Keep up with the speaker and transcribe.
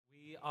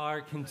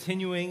are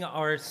continuing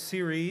our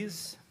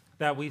series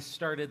that we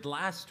started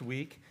last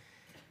week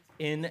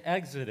in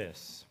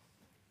Exodus.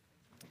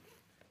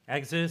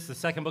 Exodus, the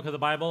second book of the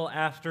Bible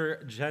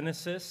after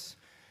Genesis.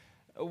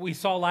 We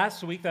saw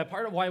last week that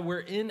part of why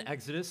we're in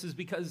Exodus is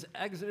because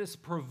Exodus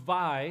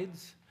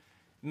provides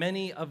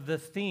many of the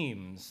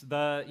themes,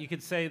 you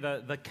could say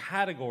the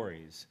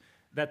categories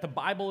that the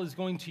Bible is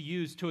going to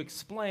use to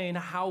explain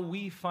how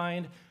we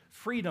find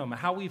freedom,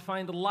 how we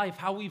find life,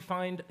 how we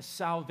find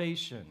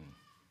salvation.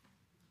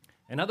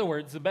 In other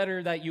words, the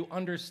better that you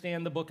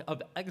understand the book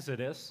of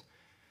Exodus,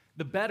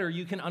 the better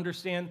you can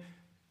understand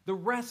the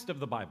rest of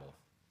the Bible,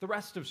 the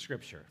rest of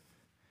Scripture.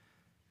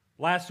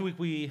 Last week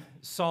we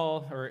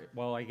saw,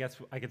 I guess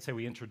I could say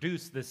we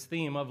introduced this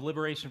theme of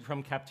liberation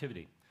from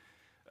captivity.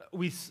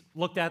 We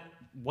looked at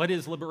what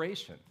is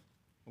liberation.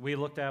 We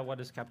looked at what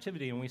is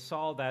captivity, and we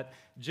saw that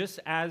just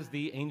as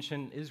the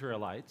ancient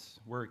Israelites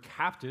were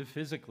captive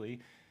physically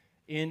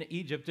in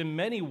Egypt, in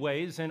many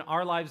ways in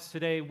our lives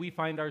today, we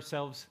find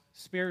ourselves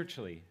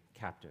spiritually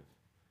captive.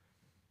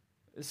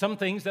 Some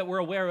things that we're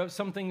aware of,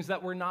 some things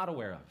that we're not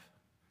aware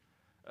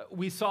of.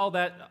 We saw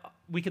that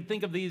we could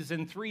think of these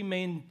in three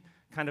main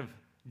kind of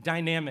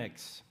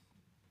dynamics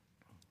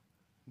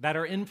that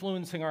are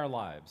influencing our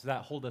lives,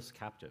 that hold us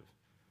captive.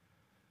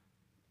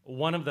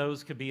 One of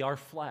those could be our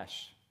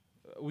flesh.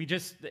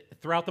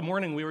 Throughout the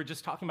morning, we were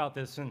just talking about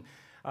this and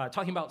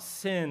talking about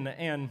sin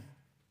and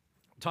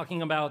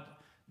talking about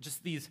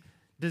just these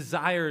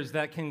desires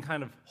that can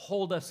kind of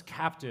hold us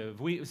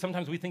captive.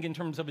 Sometimes we think in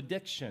terms of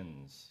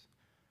addictions,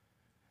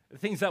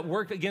 things that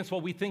work against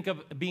what we think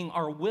of being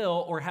our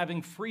will or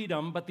having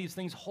freedom, but these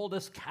things hold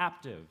us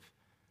captive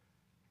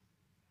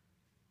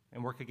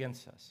and work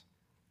against us.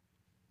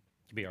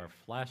 It could be our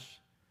flesh.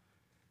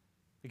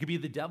 It could be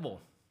the devil,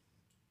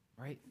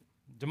 right?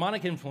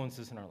 Demonic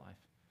influences in our life.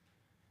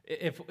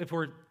 If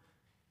we're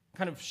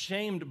kind of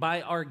shamed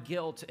by our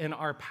guilt and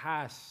our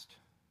past,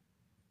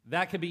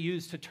 that could be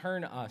used to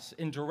turn us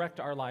and direct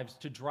our lives,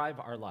 to drive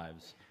our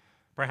lives,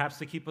 perhaps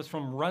to keep us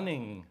from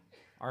running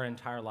our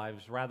entire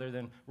lives rather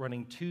than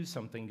running to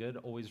something good,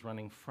 always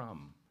running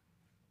from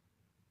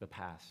the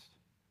past.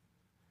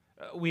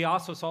 We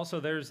also saw, so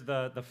there's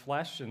the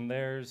flesh and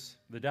there's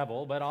the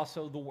devil, but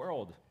also the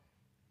world.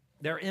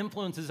 Their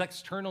influence is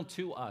external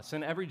to us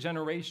in every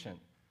generation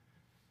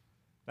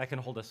that can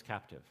hold us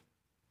captive.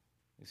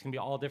 These can be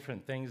all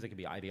different things. They could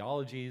be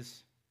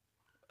ideologies.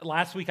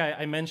 Last week,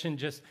 I mentioned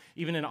just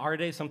even in our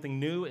day, something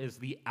new is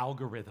the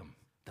algorithm,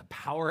 the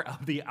power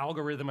of the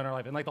algorithm in our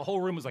life. And like the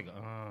whole room was like,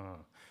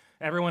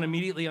 everyone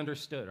immediately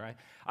understood,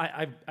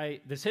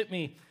 right? This hit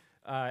me.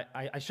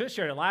 I should have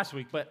shared it last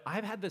week, but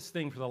I've had this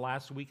thing for the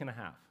last week and a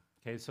half.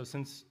 Okay, so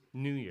since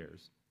New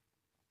Year's,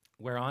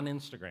 where on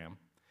Instagram,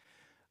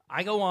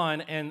 I go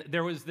on and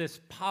there was this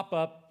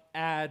pop-up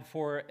ad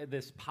for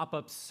this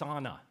pop-up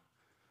sauna.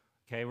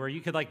 Okay, where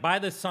you could like buy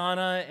the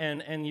sauna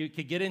and you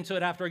could get into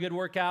it after a good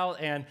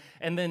workout, and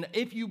then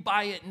if you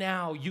buy it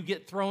now, you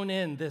get thrown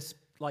in this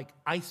like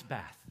ice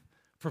bath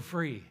for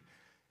free.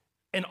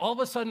 And all of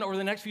a sudden, over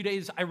the next few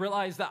days, I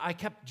realized that I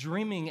kept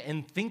dreaming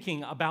and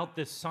thinking about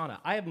this sauna.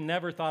 I have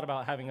never thought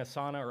about having a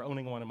sauna or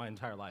owning one in my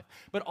entire life.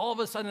 But all of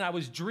a sudden, I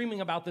was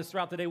dreaming about this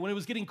throughout the day. When it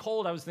was getting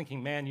cold, I was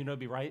thinking, man, it'd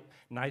be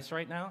nice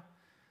right now,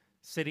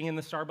 sitting in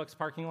the Starbucks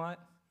parking lot,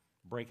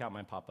 break out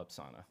my pop-up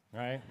sauna,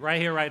 right?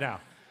 Right here, right now.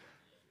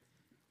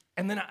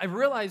 And then I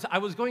realized I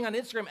was going on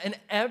Instagram, and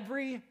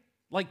every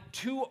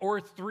 2 or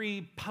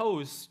 3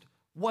 posts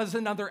was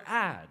another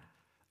ad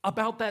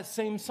about that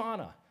same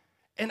sauna.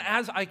 And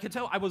as I could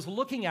tell, I was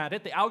looking at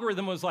it, the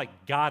algorithm was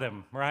like, got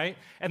him, right?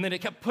 And then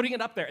it kept putting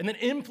it up there. And then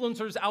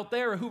influencers out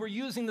there who were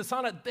using the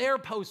sauna, their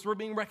posts were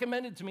being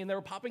recommended to me, and they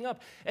were popping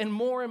up. And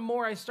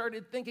more I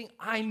started thinking,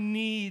 I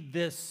need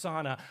this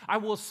sauna. I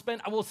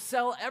will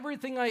sell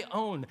everything I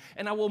own,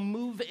 and I will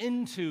move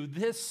into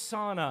this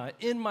sauna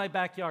in my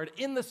backyard,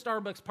 in the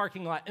Starbucks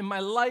parking lot, and my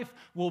life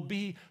will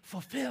be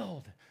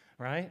fulfilled,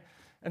 right?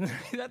 And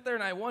I sat there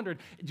and I wondered,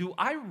 do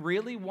I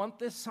really want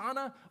this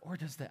sauna, or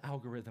does the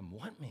algorithm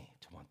want me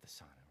to want the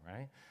sauna,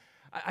 right?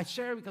 I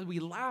share it because we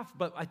laugh,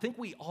 but I think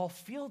we all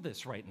feel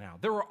this right now.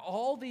 There are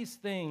all these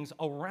things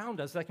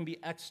around us that can be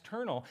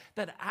external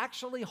that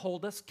actually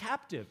hold us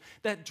captive,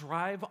 that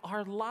drive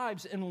our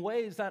lives in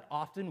ways that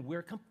often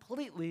we're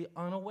completely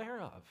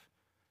unaware of.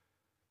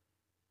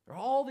 There are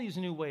all these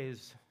new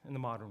ways in the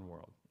modern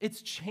world.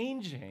 It's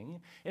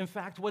changing, in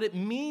fact, what it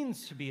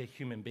means to be a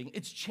human being.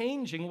 It's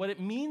changing what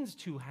it means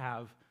to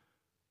have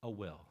a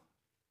will.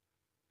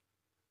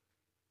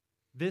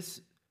 This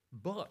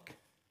book,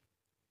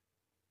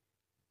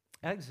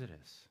 Exodus,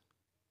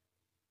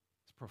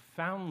 is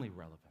profoundly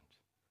relevant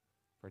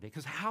for today.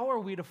 Because how are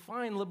we to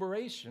find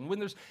liberation when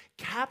there's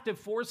captive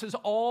forces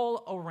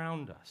all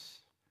around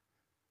us?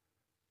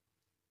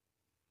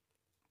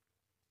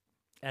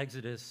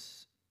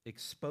 Exodus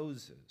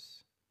exposes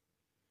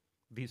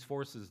these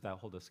forces that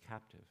hold us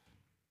captive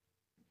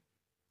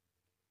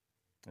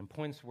and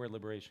points to where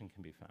liberation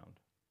can be found.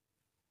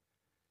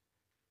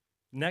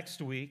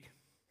 Next week,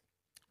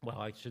 Well,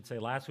 I should say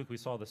last week we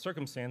saw the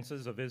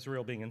circumstances of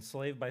Israel being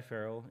enslaved by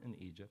Pharaoh in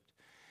Egypt.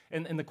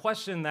 And the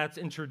question that's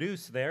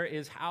introduced there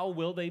is, how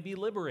will they be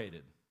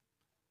liberated?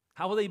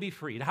 How will they be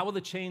freed? How will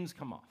the chains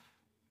come off?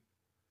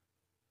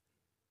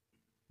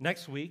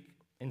 Next week,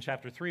 in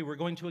chapter 3, we're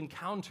going to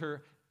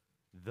encounter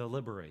the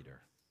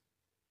liberator,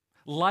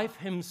 life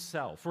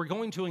himself. We're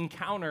going to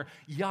encounter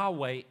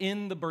Yahweh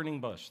in the burning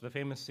bush, the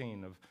famous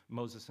scene of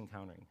Moses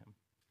encountering him.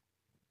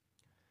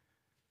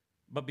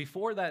 But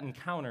before that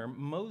encounter,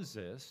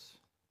 Moses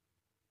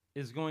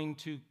is going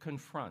to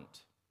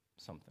confront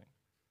something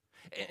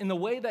in the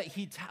way that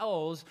he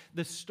tells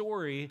the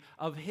story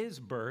of his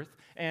birth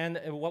and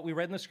what we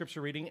read in the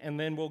scripture reading, and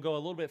then we'll go a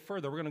little bit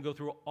further. We're going to go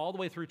through all the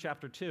way through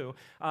chapter 2,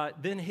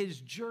 then his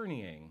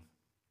journeying,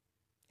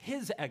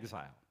 his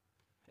exile.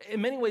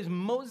 In many ways,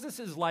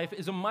 Moses' life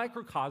is a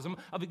microcosm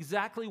of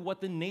exactly what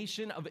the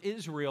nation of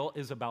Israel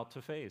is about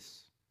to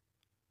face.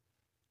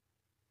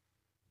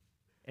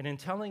 And in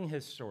telling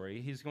his story,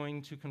 he's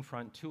going to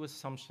confront two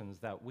assumptions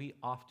that we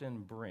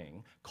often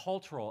bring,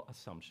 cultural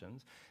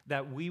assumptions,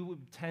 that we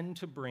would tend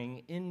to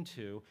bring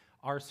into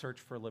our search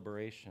for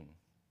liberation.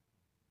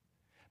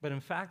 But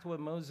in fact, what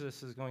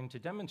Moses is going to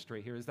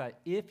demonstrate here is that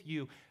if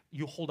you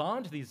hold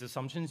on to these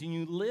assumptions and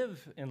you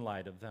live in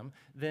light of them,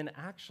 then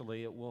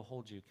actually it will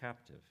hold you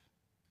captive.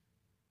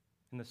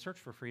 In the search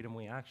for freedom,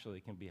 we actually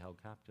can be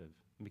held captive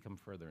and become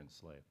further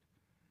enslaved.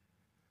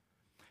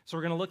 So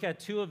we're going to look at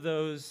two of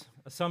those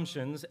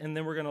assumptions, and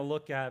then we're going to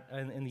look at,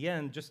 in the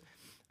end, just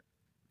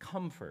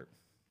comfort.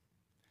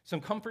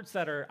 Some comforts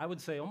that are, I would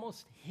say,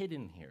 almost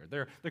hidden here.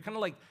 They're kind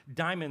of like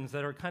diamonds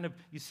that are kind of,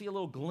 you see a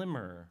little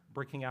glimmer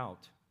breaking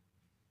out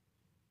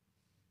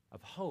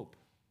of hope,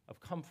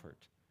 of comfort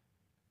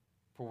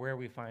for where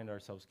we find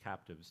ourselves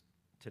captives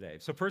today.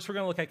 So first we're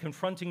going to look at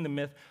confronting the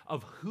myth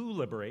of who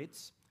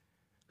liberates.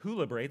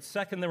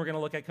 Second, then we're going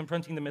to look at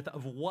confronting the myth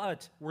of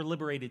what we're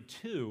liberated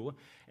to.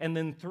 And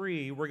then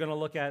 3, we're going to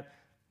look at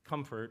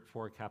comfort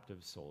for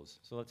captive souls.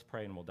 So let's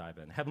pray and we'll dive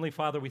in. Heavenly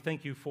Father, we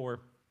thank you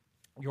for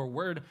your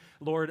word.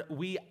 Lord,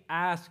 we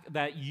ask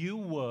that you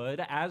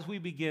would, as we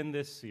begin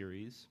this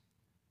series,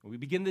 we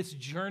begin this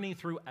journey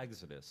through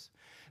Exodus,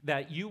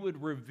 that you would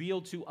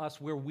reveal to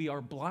us where we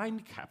are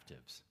blind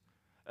captives,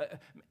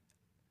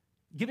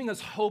 giving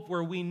us hope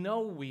where we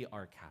know we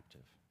are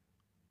captive.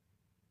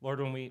 Lord,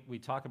 when we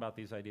talk about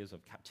these ideas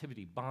of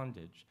captivity,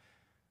 bondage,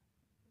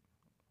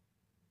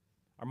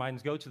 our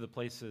minds go to the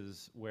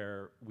places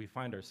where we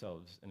find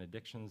ourselves in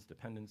addictions,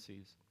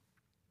 dependencies,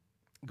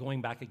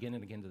 going back again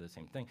and again to the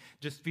same thing,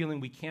 just feeling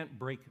we can't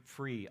break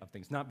free of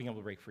things, not being able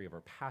to break free of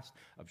our past,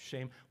 of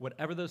shame,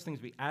 whatever those things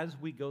be. As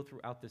we go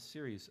throughout this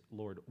series,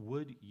 Lord,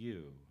 would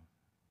you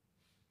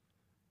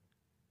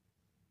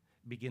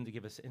begin to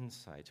give us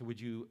insight?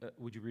 Would you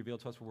reveal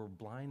to us where we're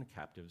blind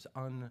captives,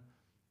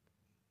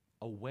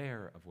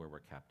 aware of where we're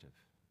captive?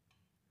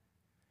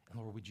 And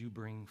Lord, would you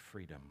bring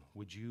freedom?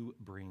 Would you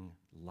bring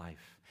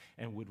life?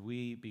 And would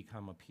we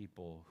become a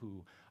people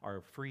who are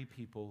free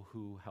people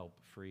who help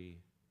free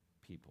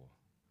people?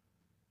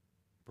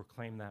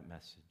 Proclaim that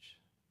message,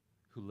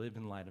 who live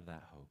in light of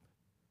that hope.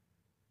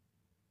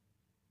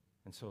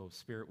 And so,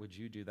 Spirit, would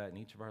you do that in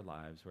each of our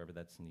lives, wherever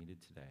that's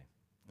needed today?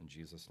 In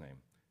Jesus' name,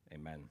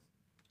 amen.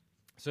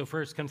 So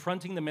first,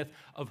 confronting the myth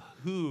of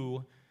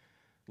who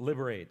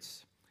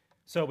liberates.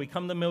 So we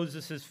come to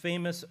Moses'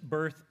 famous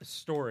birth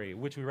story,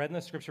 which we read in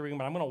the scripture reading,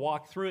 but I'm going to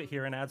walk through it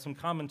here and add some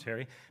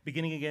commentary,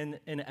 beginning again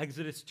in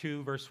Exodus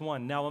 2, verse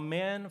 1. Now a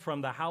man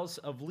from the house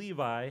of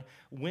Levi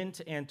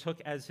went and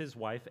took as his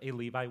wife a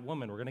Levite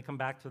woman. We're going to come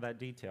back to that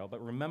detail,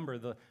 but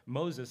remember,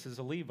 Moses is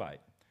a Levite.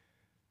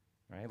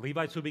 Right?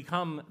 Levites would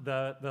become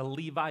the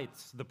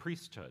Levites, the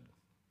priesthood.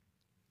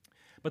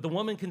 But the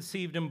woman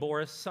conceived and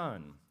bore a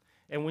son,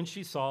 and when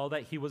she saw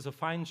that he was a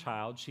fine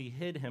child, she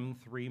hid him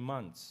 3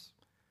 months.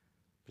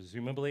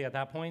 Presumably at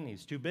that point,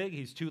 he's too big,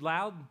 he's too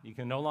loud. You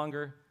can no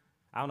longer,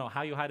 I don't know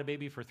how you hide a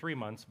baby for 3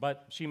 months,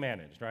 but she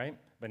managed, right?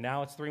 But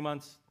now it's 3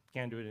 months,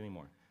 can't do it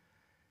anymore.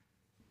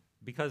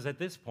 Because at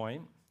this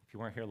point, if you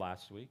weren't here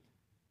last week,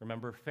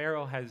 remember,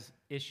 Pharaoh has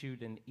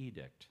issued an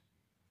edict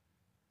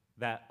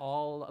that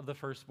all of the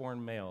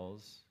firstborn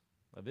males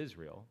of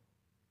Israel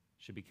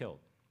should be killed.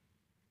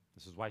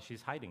 This is why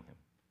she's hiding him.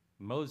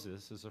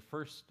 Moses is a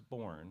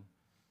firstborn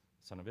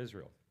son of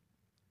Israel.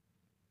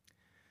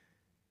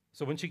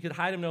 So when she could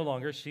hide him no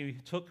longer, she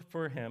took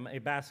for him a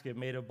basket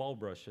made of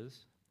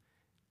bulrushes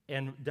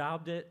and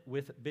daubed it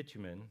with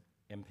bitumen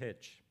and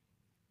pitch.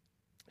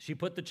 She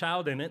put the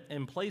child in it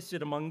and placed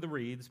it among the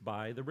reeds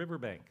by the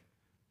riverbank.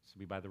 This would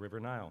be by the river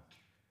Nile.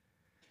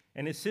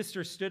 And his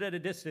sister stood at a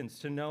distance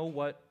to know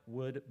what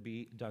would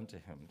be done to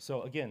him.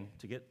 So again,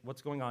 to get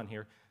what's going on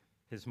here,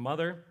 his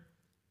mother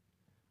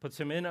puts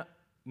him in,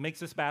 makes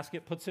this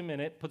basket, puts him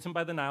in it, puts him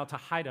by the Nile to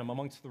hide him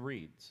amongst the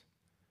reeds.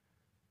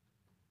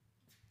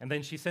 And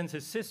then she sends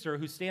his sister,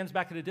 who stands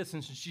back at a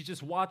distance, and she's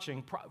just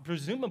watching,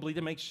 presumably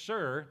to make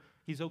sure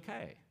he's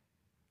okay.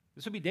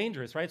 This would be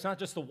dangerous, right? It's not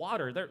just the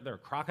water. There are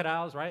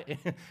crocodiles, right?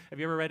 Have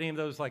you ever read any of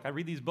those? Like, I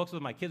read these books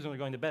with my kids when they're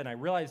going to bed, and I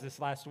realized this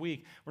last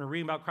week when we're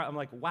reading about I'm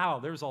like, wow,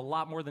 there's a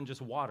lot more than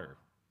just water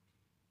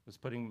that's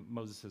putting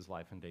Moses'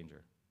 life in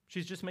danger.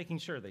 She's just making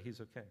sure that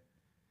he's okay.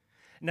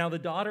 Now, the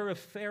daughter of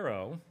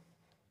Pharaoh,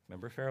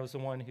 remember Pharaoh's the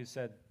one who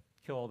said,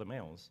 kill all the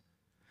males,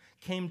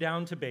 came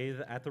down to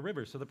bathe at the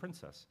river, so the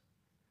princess,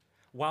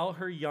 while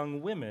her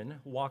young women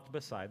walked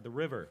beside the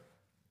river.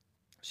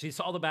 She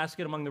saw the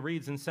basket among the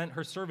reeds and sent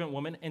her servant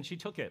woman, and she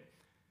took it.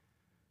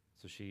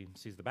 So she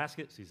sees the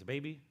basket, sees the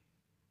baby,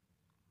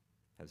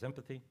 has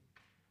empathy.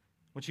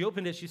 When she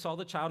opened it, she saw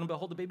the child, and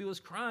behold, the baby was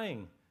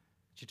crying.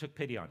 She took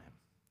pity on him.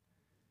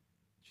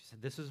 She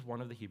said, this is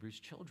one of the Hebrews'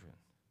 children.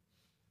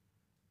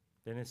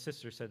 Then his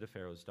sister said to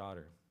Pharaoh's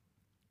daughter,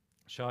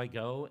 shall I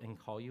go and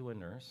call you a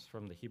nurse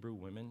from the Hebrew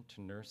women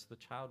to nurse the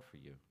child for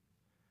you?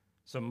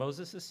 So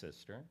Moses'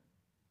 sister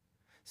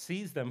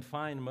sees them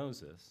find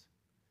Moses,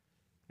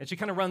 and she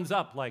kind of runs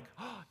up like,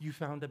 oh, you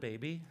found a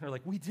baby? And they're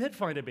like, we did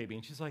find a baby.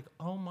 And she's like,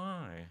 oh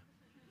my,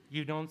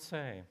 you don't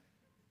say.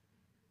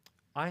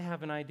 I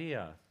have an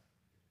idea.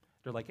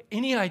 They're like,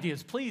 any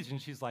ideas, please?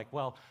 And she's like,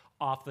 well,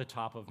 off the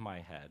top of my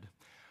head,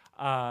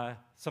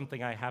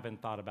 something I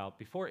haven't thought about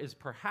before is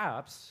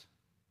perhaps,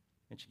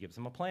 and she gives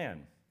them a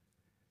plan.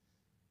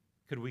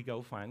 Could we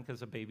go find,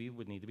 because a baby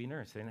would need to be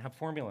nursed. They didn't have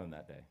formula in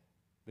that day.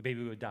 The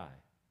baby would die.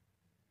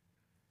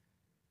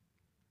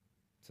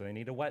 So they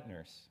need a wet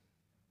nurse.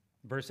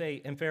 Verse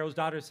 8, and Pharaoh's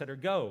daughter said to her,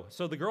 go.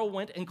 So the girl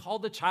went and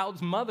called the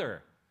child's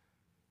mother.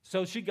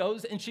 So she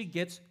goes and she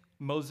gets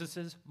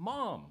Moses'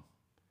 mom.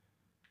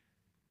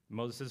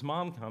 Moses'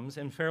 mom comes,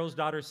 and Pharaoh's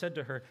daughter said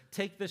to her,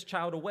 take this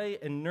child away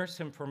and nurse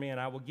him for me, and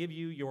I will give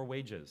you your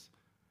wages.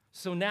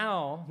 So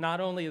now, not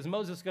only is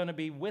Moses going to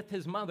be with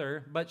his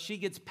mother, but she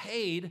gets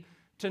paid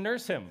to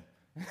nurse him.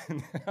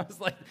 I was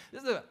like,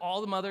 this is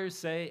all the mothers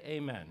say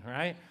amen,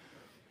 right?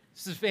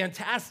 This is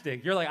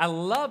fantastic. You're like, I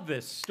love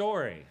this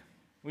story.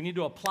 We need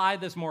to apply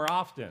this more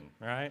often,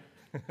 right?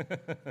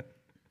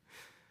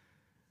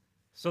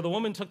 So the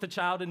woman took the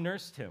child and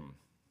nursed him.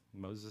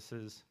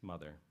 Moses'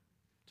 mother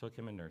took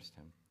him and nursed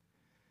him.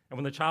 And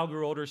when the child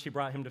grew older, she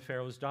brought him to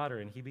Pharaoh's daughter,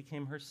 and he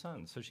became her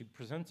son. So she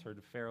presents her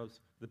to Pharaoh's,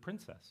 the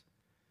princess.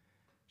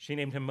 She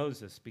named him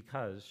Moses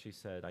because, she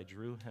said, I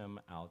drew him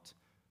out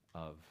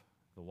of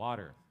the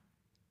water.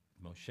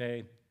 Moshe,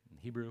 in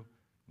Hebrew,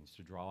 means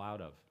to draw out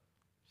of.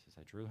 She says,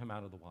 I drew him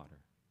out of the water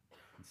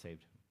and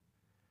saved him.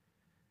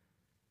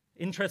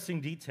 Interesting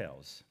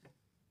details.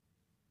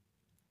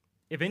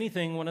 If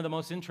anything, one of the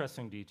most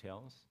interesting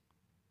details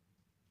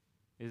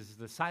is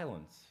the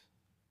silence.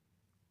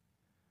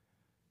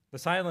 The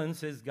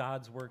silence is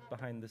God's work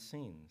behind the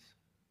scenes.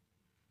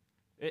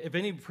 If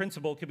any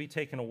principle could be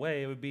taken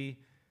away, it would be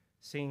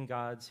seeing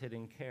God's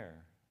hidden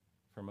care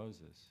for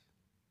Moses.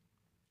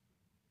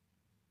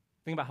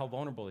 Think about how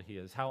vulnerable he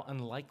is, how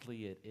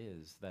unlikely it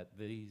is that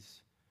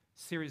these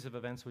series of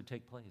events would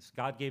take place.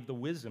 God gave the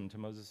wisdom to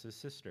Moses'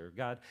 sister.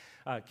 God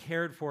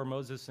cared for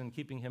Moses in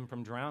keeping him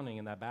from drowning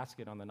in that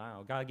basket on the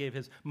Nile. God gave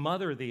his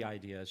mother the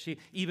idea, she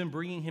even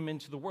bringing him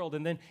into the world,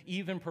 and then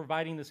even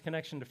providing this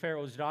connection to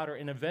Pharaoh's daughter,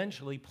 and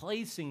eventually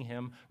placing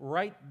him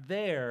right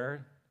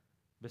there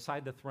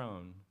beside the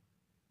throne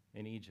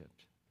in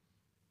Egypt.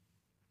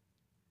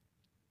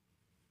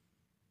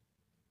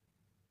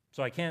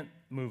 So I can't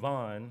move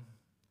on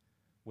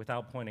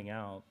without pointing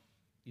out,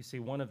 you see,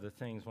 one of the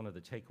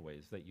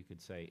takeaways that you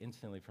could say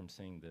instantly from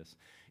seeing this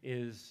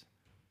is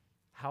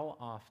how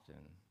often,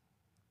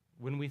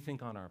 when we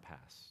think on our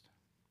past,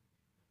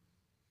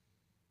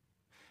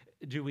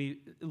 do we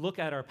look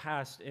at our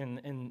past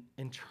and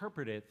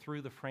interpret it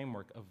through the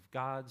framework of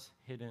God's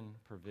hidden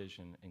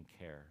provision and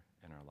care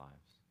in our lives?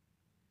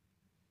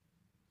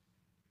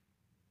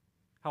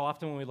 How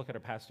often when we look at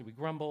our past, do we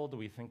grumble? Do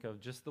we think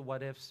of just the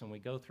what-ifs, and we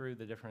go through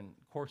the different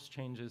course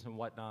changes and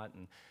whatnot,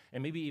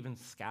 and maybe even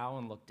scowl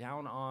and look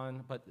down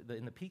on? But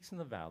in the peaks and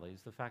the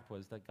valleys, the fact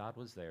was that God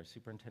was there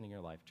superintending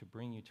your life to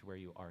bring you to where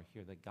you are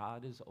here, that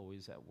God is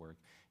always at work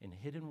in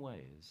hidden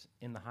ways,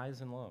 in the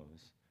highs and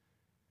lows,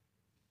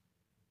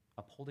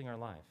 upholding our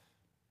life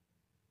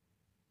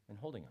and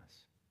holding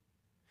us.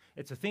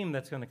 It's a theme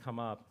that's going to come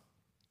up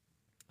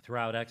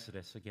throughout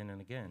Exodus again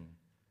and again.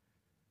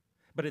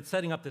 But it's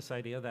setting up this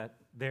idea that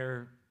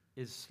there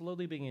is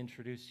slowly being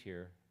introduced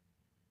here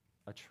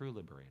a true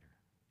liberator.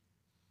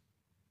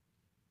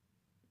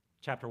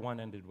 Chapter 1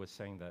 ended with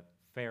saying that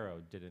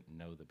Pharaoh didn't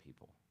know the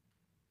people.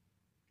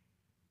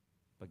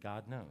 But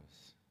God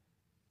knows,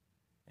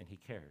 and he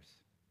cares.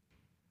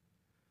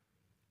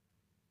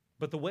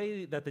 But the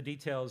way that the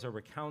details are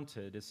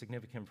recounted is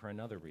significant for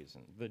another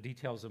reason, the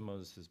details of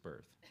Moses'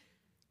 birth.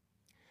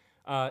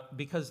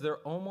 Because they're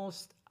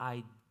almost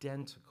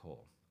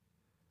identical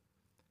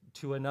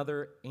to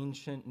another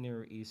ancient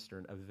Near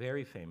Eastern, a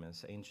very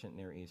famous ancient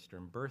Near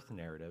Eastern birth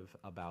narrative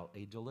about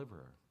a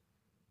deliverer.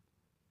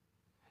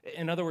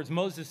 In other words,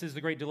 Moses is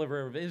the great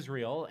deliverer of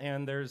Israel,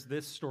 and there's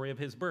this story of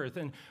his birth.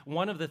 And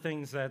one of the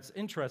things that's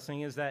interesting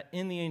is that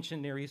in the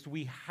ancient Near East,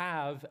 we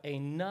have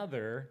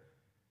another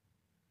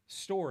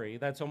story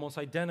that's almost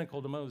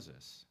identical to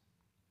Moses.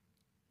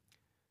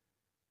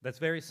 That's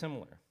very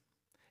similar.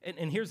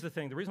 And here's the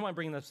thing. The reason why I'm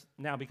bringing this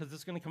now, because this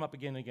is going to come up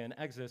again and again,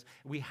 Exodus,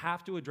 we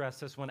have to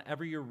address this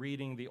whenever you're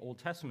reading the Old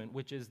Testament,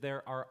 which is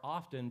there are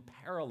often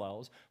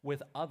parallels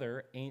with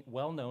other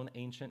well-known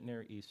ancient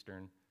Near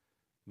Eastern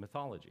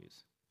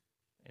mythologies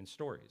and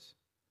stories.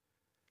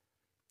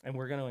 And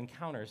we're going to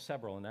encounter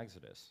several in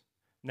Exodus.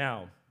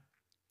 Now,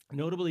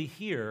 notably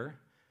here,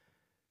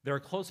 there are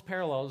close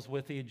parallels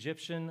with the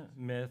Egyptian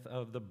myth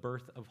of the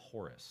birth of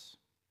Horus.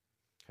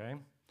 Okay?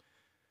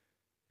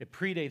 It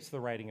predates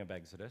the writing of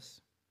Exodus.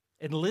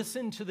 And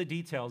listen to the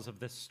details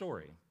of this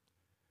story.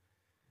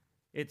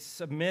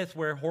 It's a myth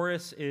where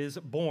Horus is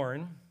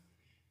born,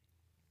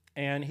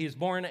 and he's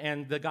born,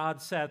 and the god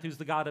Seth, who's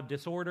the god of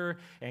disorder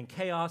and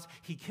chaos,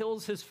 he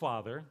kills his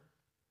father,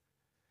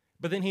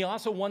 but then he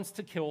also wants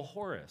to kill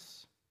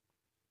Horus.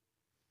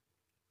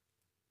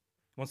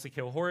 Wants to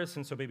kill Horus,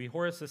 and so baby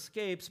Horus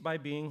escapes by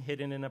being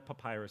hidden in a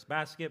papyrus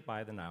basket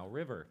by the Nile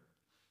River.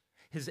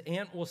 His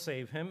aunt will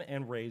save him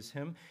and raise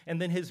him, and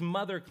then his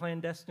mother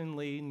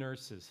clandestinely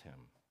nurses him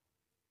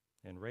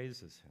and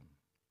raises him.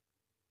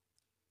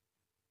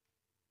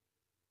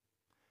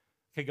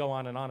 Could go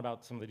on and on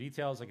about some of the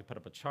details. I could put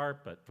up a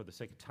chart, but for the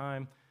sake of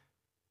time,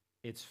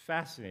 it's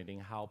fascinating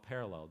how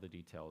parallel the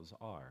details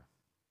are.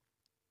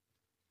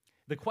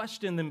 The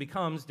question then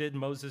becomes, did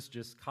Moses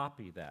just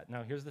copy that?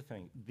 Now, here's the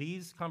thing.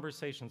 These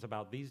conversations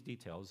about these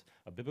details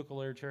of biblical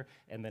literature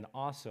and then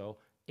also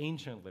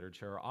ancient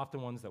literature are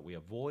often ones that we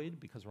avoid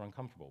because we're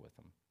uncomfortable with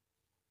them.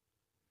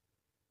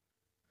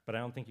 But I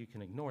don't think you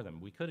can ignore them.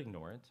 We could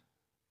ignore it,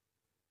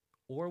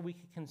 or we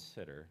could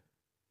consider,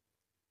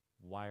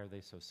 why are they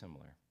so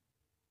similar?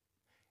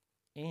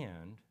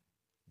 And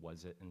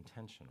was it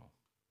intentional?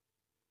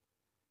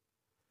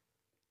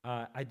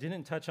 I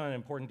didn't touch on an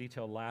important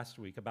detail last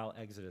week about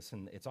Exodus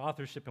and its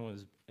authorship,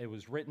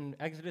 and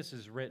Exodus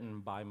is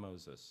written by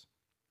Moses.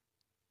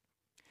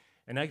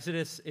 And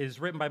Exodus is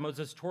written by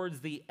Moses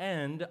towards the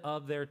end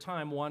of their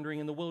time wandering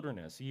in the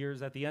wilderness.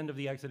 Years at the end of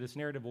the Exodus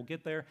narrative, we'll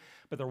get there,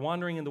 but they're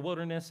wandering in the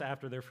wilderness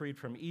after they're freed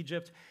from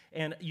Egypt.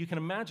 And you can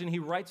imagine he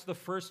writes the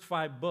first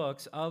 5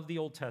 books of the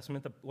Old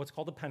Testament, what's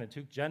called the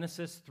Pentateuch,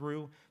 Genesis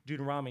through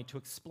Deuteronomy, to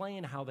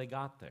explain how they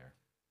got there,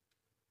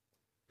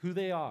 who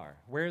they are,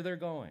 where they're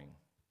going,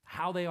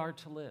 how they are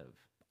to live.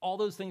 All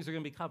those things are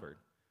going to be covered.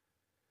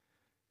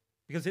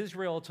 Because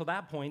Israel, till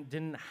that point,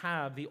 didn't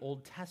have the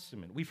Old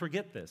Testament. We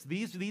forget this.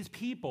 These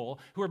people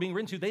who are being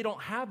written to, they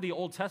don't have the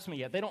Old Testament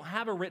yet. They don't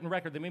have a written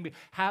record. They maybe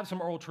have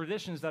some oral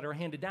traditions that are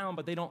handed down,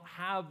 but they don't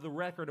have the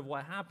record of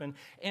what happened.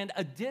 And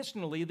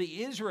additionally,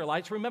 the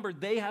Israelites, remember,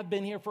 they have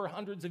been here for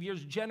hundreds of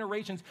years,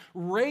 generations,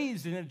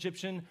 raised in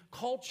Egyptian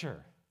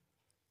culture.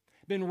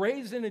 Been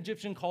raised in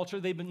Egyptian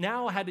culture. They've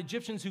now had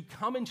Egyptians who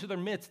come into their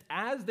midst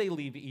as they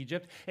leave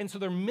Egypt. And so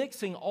they're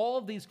mixing all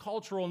of these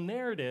cultural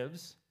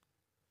narratives,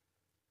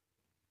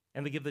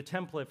 and they give the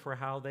template for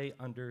how they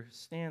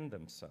understand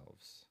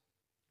themselves.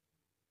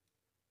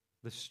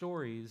 The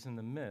stories and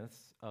the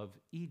myths of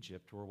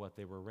Egypt were what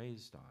they were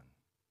raised on.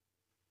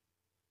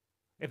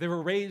 If they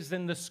were raised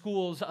in the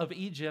schools of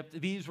Egypt,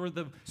 these were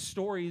the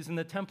stories and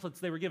the templates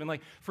they were given.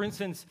 Like, for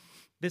instance,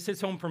 this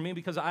hits home for me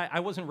because I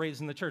wasn't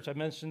raised in the church. I've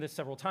mentioned this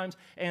several times.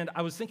 And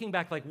I was thinking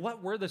back, like,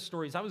 what were the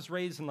stories? I was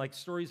raised in, like,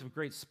 stories of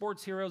great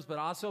sports heroes, but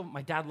also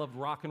my dad loved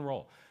rock and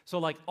roll. So,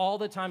 like, all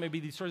the time, it'd be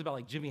these stories about,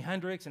 like, Jimi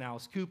Hendrix and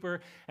Alice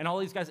Cooper and all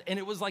these guys. And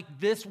it was like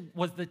this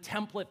was the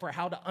template for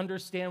how to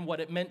understand what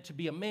it meant to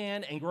be a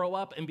man and grow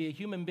up and be a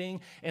human being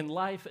and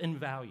life and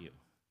value.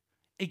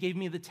 It gave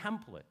me the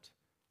template.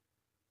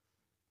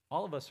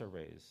 All of us are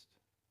raised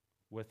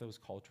with those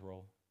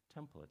cultural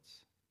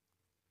templates.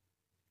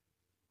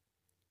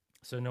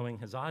 So knowing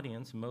his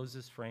audience,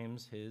 Moses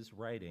frames his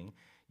writing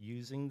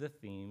using the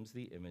themes,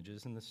 the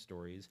images, and the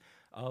stories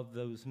of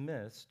those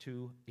myths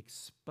to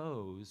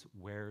expose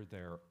where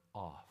they're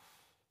off.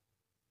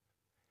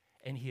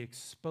 And he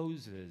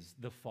exposes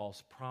the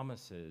false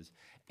promises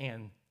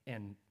and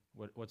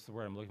what's the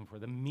word I'm looking for?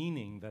 The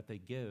meaning that they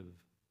give,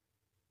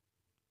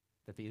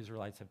 that the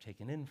Israelites have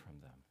taken in from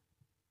them.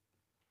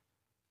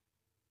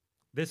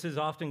 This is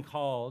often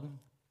called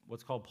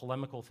what's called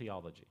polemical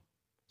theology.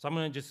 So I'm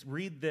going to just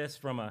read this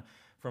from an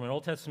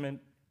Old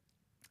Testament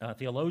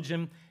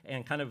theologian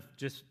and kind of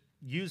just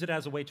use it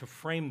as a way to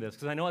frame this.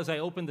 Because I know as I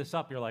open this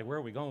up, you're like, where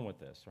are we going with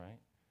this, right?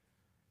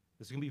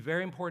 This is going to be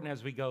very important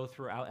as we go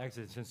throughout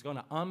Exodus. It's going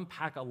to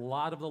unpack a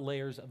lot of the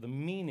layers of the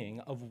meaning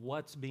of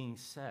what's being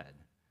said.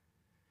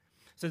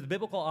 So the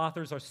biblical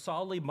authors are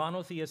solidly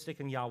monotheistic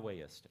and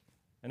Yahwehistic.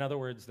 In other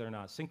words, they're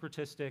not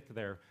syncretistic.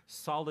 They're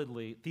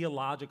solidly,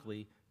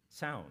 theologically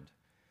sound.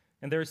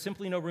 And there is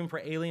simply no room for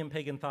alien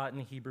pagan thought in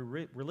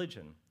Hebrew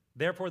religion.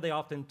 Therefore, they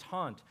often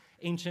taunt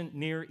ancient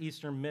Near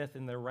Eastern myth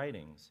in their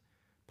writings.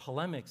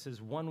 Polemics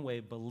is one way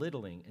of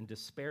belittling and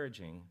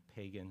disparaging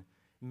pagan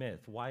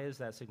myth. Why is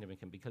that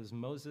significant? Because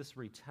Moses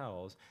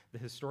retells the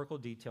historical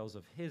details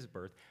of his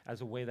birth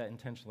as a way that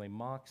intentionally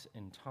mocks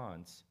and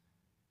taunts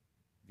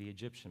the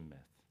Egyptian myth.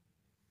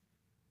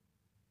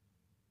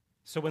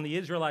 So when the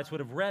Israelites would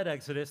have read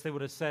Exodus, they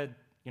would have said,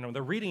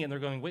 they're reading it and they're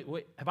going,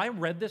 wait, have I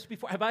read this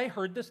before? Have I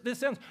heard this? This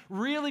sounds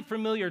really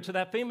familiar to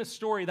that famous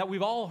story that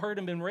we've all heard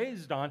and been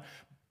raised on,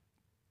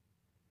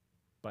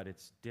 but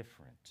it's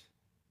different.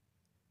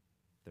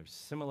 There's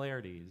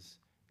similarities,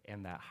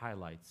 and that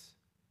highlights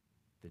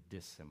the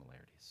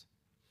dissimilarities.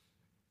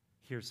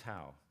 Here's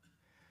how.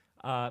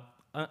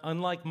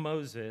 Unlike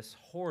Moses,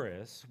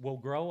 Horus will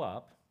grow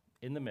up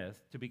in the myth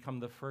to become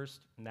the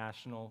first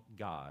national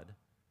god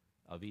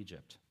of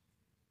Egypt.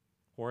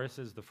 Horus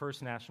is the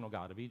first national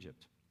god of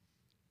Egypt.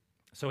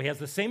 So he has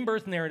the same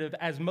birth narrative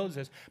as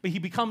Moses, but he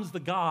becomes the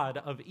god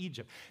of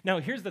Egypt. Now,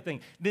 here's the thing.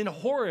 Then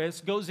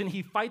Horus goes and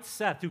he fights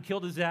Seth, who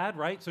killed his dad,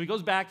 right? So he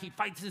goes back, he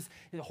fights Seth,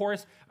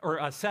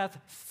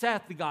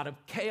 the god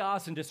of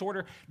chaos and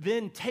disorder,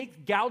 then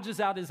gouges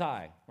out his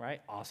eye,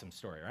 right? Awesome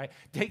story, right?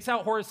 Takes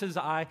out Horus's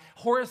eye.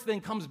 Horus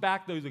then comes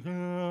back, though, he's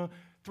like,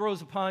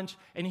 throws a punch,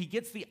 and he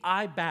gets the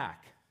eye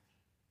back.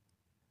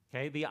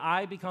 Okay, the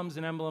eye becomes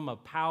an emblem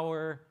of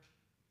power,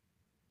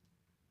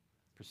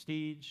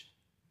 prestige,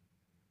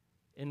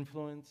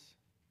 influence.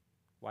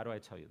 Why do I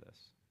tell you this?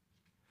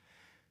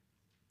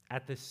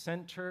 At the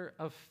center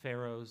of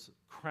Pharaoh's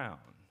crown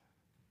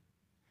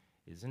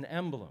is an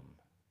emblem,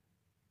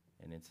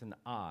 and it's an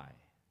eye,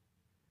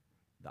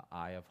 the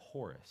eye of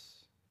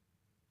Horus,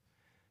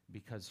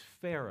 because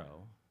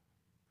Pharaoh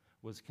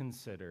was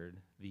considered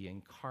the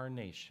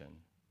incarnation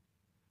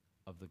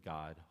of the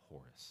god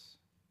Horus.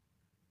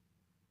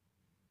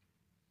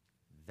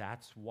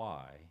 That's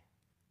why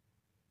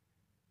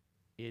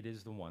it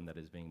is the one that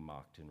is being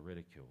mocked and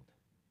ridiculed.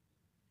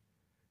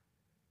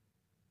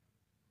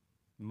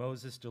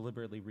 Moses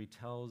deliberately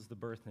retells the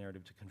birth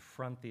narrative to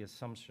confront the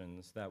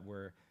assumptions that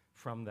were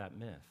from that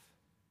myth.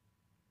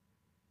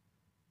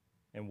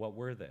 And what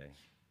were they?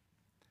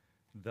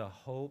 The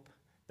hope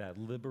that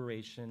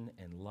liberation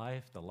and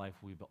life, the life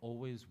we've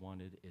always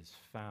wanted, is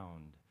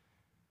found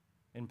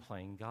in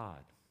playing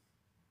God,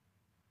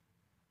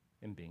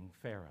 in being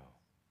Pharaoh,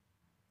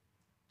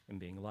 in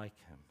being like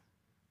him.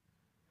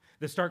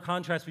 The stark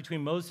contrast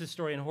between Moses'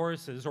 story and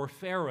Horus's, or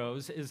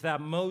Pharaoh's, is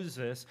that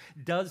Moses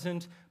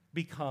doesn't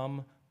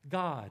become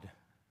God.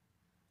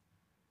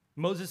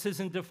 Moses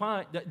isn't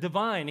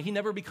divine. He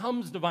never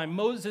becomes divine.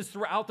 Moses,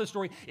 throughout the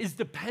story, is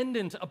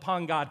dependent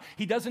upon God.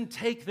 He doesn't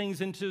take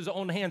things into his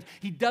own hands.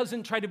 He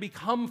doesn't try to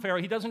become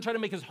Pharaoh. He doesn't try to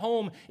make his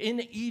home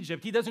in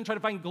Egypt. He doesn't try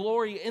to find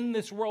glory in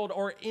this world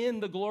or in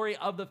the glory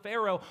of the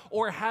Pharaoh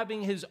or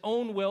having his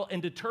own will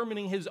and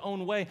determining his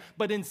own way.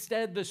 But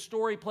instead, the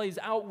story plays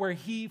out where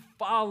he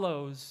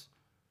follows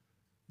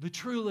the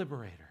true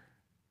liberator.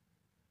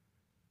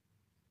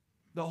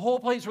 The whole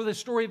place where the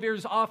story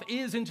veers off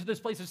is into this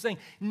place of saying,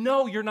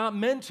 no, you're not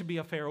meant to be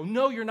a Pharaoh.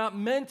 No, you're not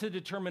meant to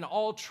determine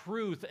all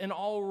truth and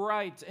all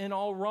right and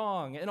all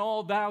wrong and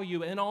all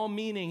value and all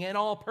meaning and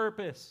all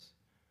purpose.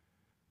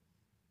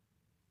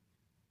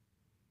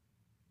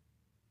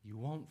 You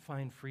won't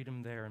find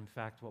freedom there. In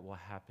fact, what will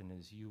happen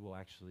is you will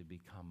actually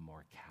become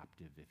more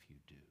captive if you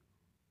do.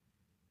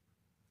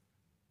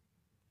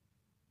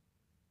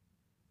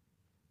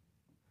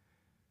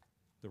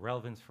 The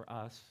relevance for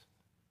us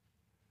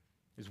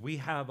is we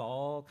have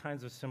all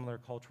kinds of similar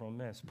cultural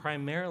myths.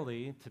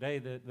 Primarily, today,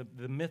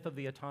 the myth of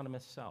the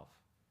autonomous self.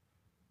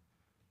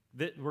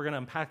 We're going to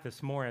unpack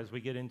this more as we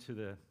get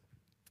into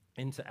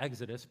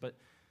Exodus, but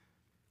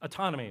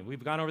autonomy.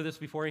 We've gone over this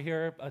before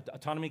here.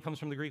 Autonomy comes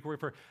from the Greek word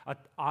for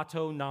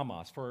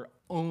autonomos, for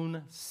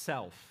own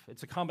self.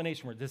 It's a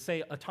combination word. To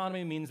say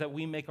autonomy means that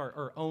we make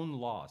our own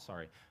law,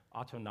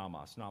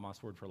 autonomos,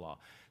 nomos, word for law.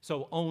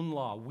 So own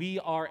law. We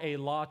are a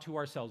law to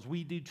ourselves.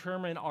 We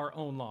determine our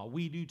own law.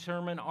 We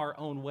determine our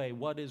own way.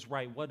 What is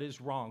right? What is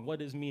wrong?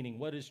 What is meaning?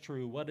 What is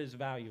true? What is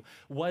value?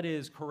 What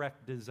is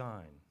correct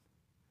design?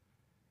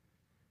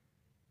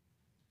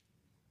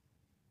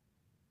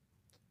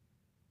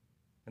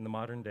 In the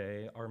modern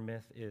day, our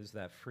myth is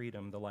that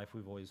freedom, the life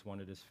we've always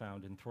wanted, is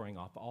found in throwing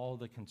off all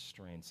the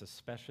constraints,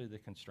 especially the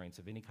constraints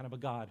of any kind of a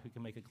God who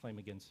can make a claim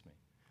against me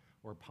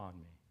or upon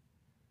me.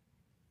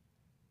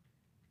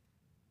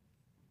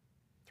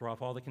 Throw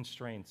off all the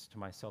constraints to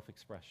my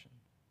self-expression,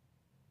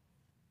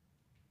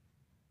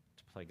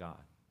 to play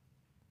God.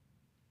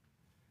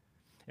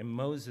 And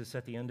Moses,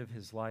 at the end of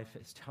his life,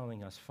 is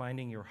telling us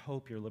finding your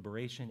hope, your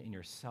liberation in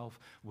yourself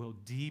will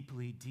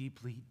deeply,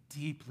 deeply,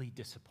 deeply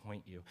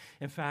disappoint you.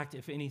 In fact,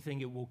 if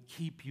anything, it will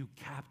keep you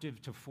captive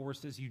to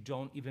forces you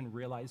don't even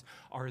realize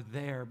are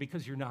there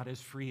because you're not as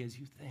free as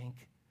you think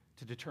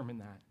to determine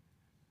that.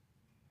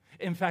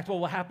 In fact, what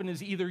will happen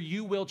is either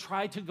you will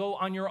try to go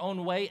on your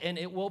own way and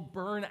it will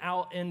burn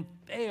out and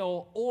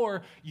fail,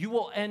 or you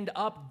will end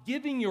up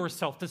giving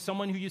yourself to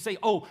someone who you say,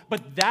 oh,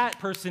 but that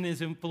person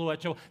is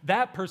influential.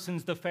 That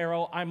person's the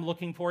Pharaoh I'm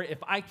looking for. If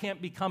I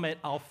can't become it,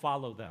 I'll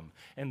follow them,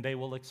 and they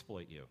will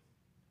exploit you.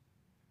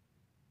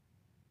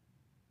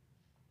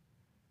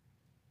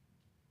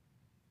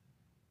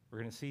 We're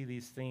going to see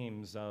these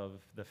themes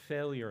of the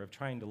failure of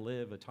trying to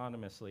live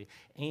autonomously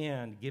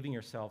and giving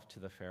yourself to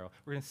the Pharaoh.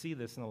 We're going to see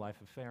this in the life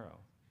of Pharaoh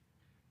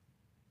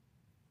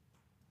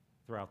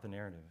throughout the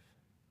narrative.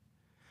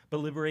 But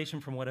liberation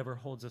from whatever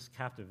holds us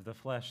captive, the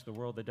flesh, the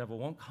world, the devil,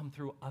 won't come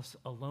through us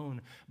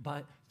alone,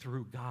 but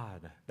through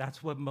God.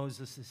 That's what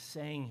Moses is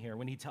saying here.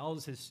 When he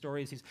tells his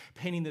stories, he's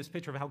painting this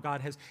picture of how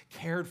God has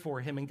cared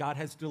for him and God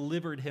has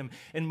delivered him.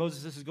 And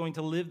Moses is going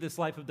to live this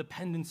life of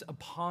dependence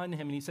upon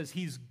him. And he says,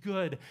 he's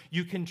good.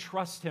 You can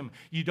trust him.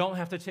 You don't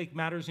have to take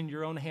matters in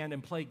your own hand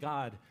and play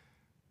God.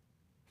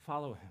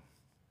 Follow him.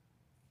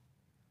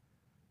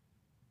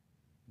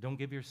 Don't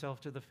give yourself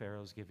to the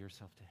pharaohs. Give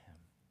yourself to him.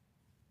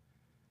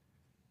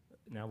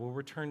 Now, we'll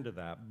return to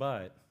that,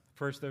 but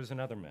first there's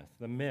another myth,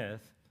 the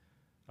myth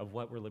of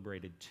what we're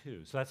liberated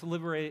to. So that's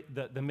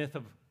the myth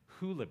of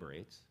who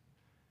liberates.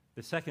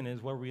 The second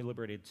is what we're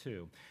liberated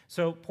to.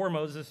 So poor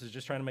Moses is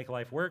just trying to make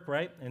life work,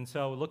 right? And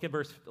so look at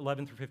verse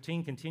 11 through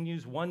 15,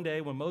 continues, one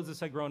day when Moses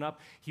had grown up,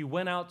 he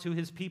went out to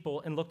his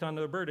people and looked on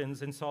their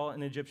burdens and saw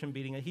an Egyptian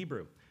beating a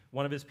Hebrew,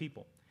 one of his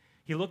people.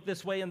 He looked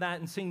this way and that,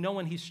 and seeing no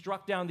one, he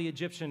struck down the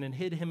Egyptian and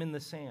hid him in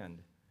the sand.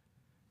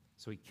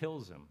 So he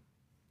kills him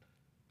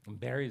and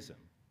buries him.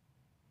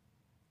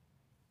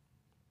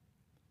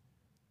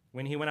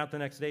 When he went out the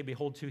next day,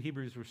 behold, two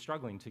Hebrews were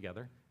struggling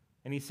together.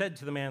 And he said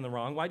to the man in the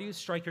wrong, why do you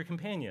strike your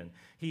companion?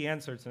 He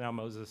answered, so now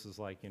Moses is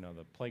like,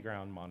 the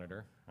playground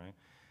monitor, right?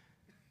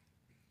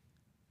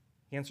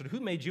 He answered, who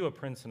made you a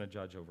prince and a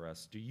judge over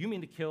us? Do you mean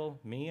to kill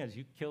me as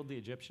you killed the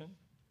Egyptian?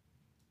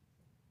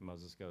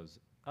 Moses goes,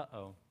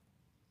 uh-oh.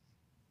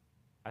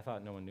 I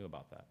thought no one knew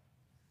about that.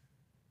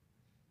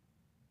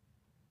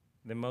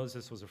 Then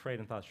Moses was afraid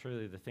and thought,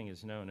 surely the thing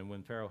is known. And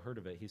when Pharaoh heard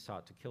of it, he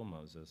sought to kill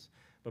Moses.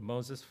 But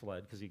Moses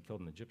fled because he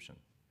killed an Egyptian.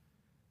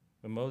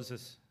 But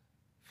Moses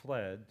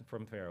fled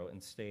from Pharaoh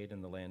and stayed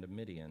in the land of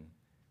Midian,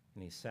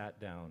 and he sat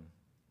down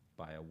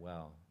by a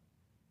well.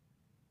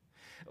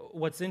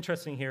 What's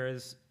interesting here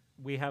is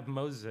we have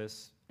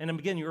Moses, and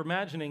again, you're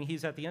imagining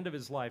he's at the end of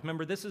his life.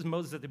 Remember, this is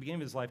Moses at the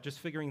beginning of his life, just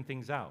figuring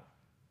things out.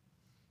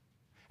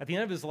 At the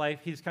end of his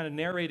life, he's kind of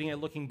narrating it,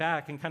 looking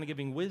back, and kind of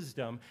giving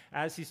wisdom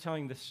as he's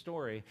telling this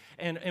story.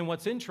 And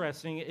what's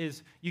interesting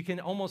is you can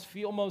almost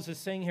feel Moses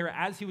saying here,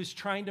 as he was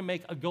trying to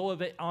make a go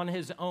of it on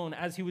his own,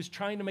 as he was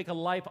trying to make a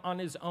life on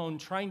his own,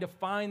 trying to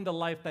find the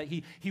life that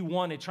he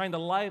wanted, trying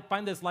to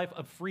find this life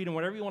of freedom,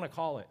 whatever you want to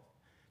call it.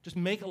 Just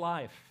make a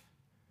life.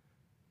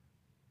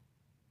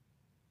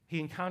 He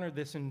encountered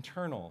this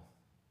internal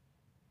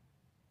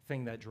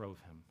thing that drove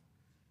him.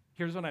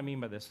 Here's what I mean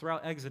by this.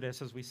 Throughout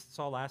Exodus, as we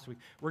saw last week,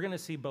 we're going to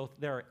see both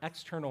there are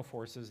external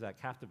forces that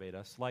captivate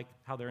us, like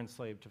how they're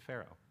enslaved to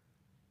Pharaoh.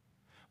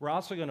 We're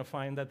also going to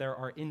find that there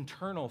are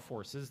internal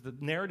forces. The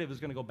narrative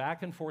is going to go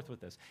back and forth with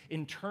this.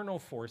 Internal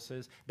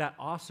forces that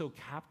also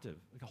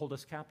hold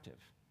us captive.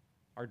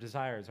 Our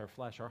desires, our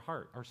flesh, our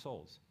heart, our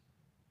souls.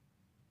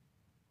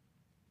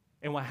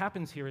 And what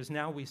happens here is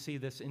now we see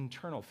this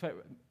internal.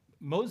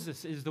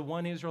 Moses is the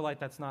one Israelite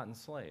that's not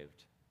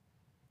enslaved.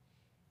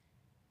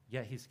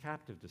 Yet he's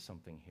captive to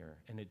something here,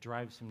 and it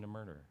drives him to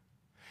murder.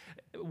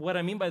 What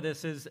I mean by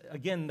this is,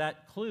 again,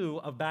 that clue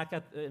of back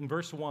in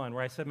verse 1,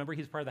 where I said, remember,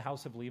 he's part of the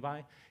house of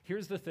Levi?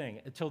 Here's the thing.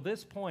 Until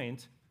this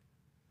point,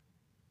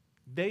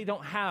 they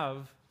don't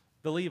have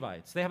the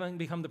Levites. They haven't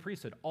become the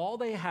priesthood. All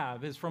they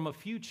have is from a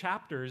few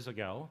chapters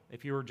ago,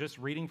 if you were just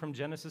reading from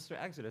Genesis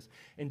to Exodus,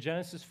 in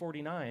Genesis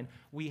 49,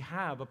 we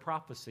have a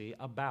prophecy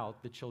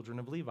about the children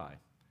of Levi.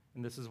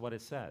 And this is what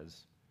it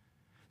says.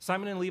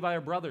 Simon and Levi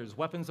are brothers.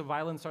 Weapons of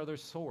violence are their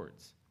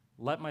swords.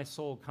 Let my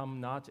soul come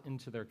not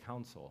into their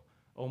counsel.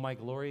 O my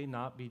glory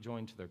not be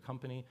joined to their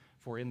company,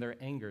 for in their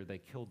anger they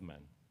killed men.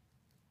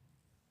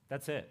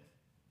 That's it.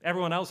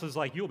 Everyone else is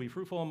like, you'll be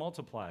fruitful and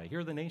multiply.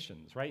 Here are the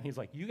nations, right? And he's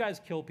like, you guys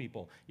kill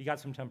people. You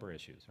got some temper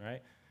issues,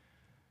 right?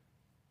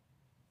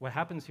 What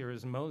happens here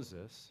is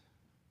Moses,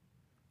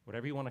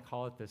 whatever you want to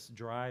call it, this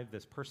drive,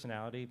 this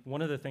personality.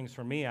 One of the things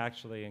for me,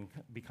 actually, in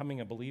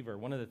becoming a believer,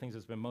 one of the things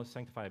that's been most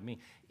sanctified me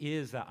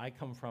is that I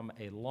come from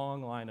a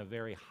long line of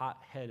very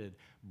hot-headed,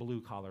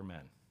 blue-collar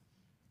men.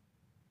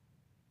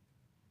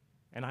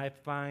 And I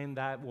find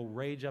that will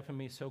rage up in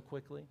me so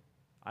quickly.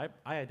 I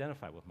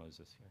identify with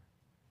Moses here.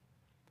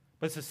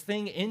 But it's this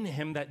thing in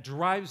him that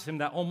drives him,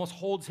 that almost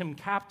holds him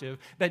captive,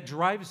 that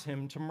drives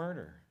him to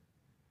murder.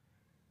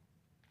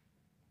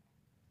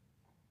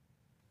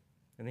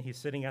 And then he's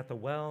sitting at the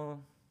well.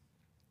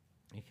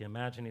 You can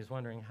imagine he's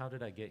wondering, how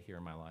did I get here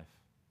in my life?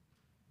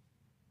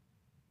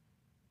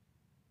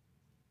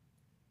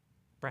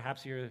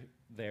 Perhaps you're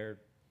there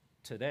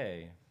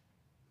today.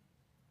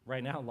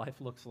 Right now, life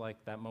looks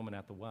like that moment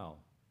at the well.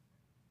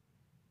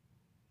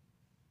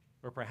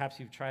 Or perhaps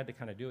you've tried to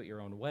kind of do it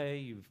your own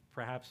way.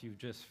 Perhaps you've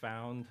just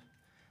found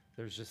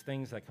there's just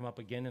things that come up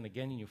again and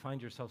again, and you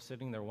find yourself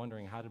sitting there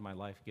wondering, how did my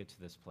life get to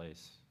this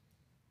place?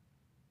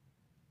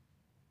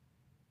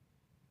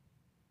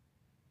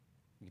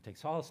 You can take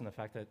solace in the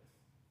fact that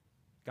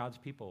God's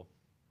people,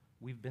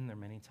 we've been there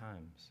many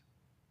times.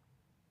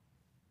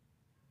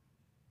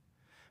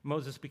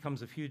 Moses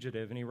becomes a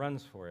fugitive, and he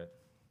runs for it.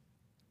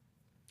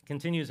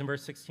 Continues in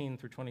verse 16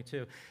 through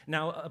 22.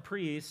 Now, the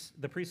priest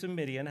of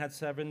Midian had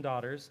 7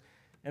 daughters,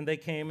 and they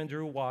came and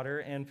drew water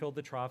and filled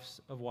the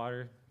troughs of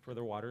water for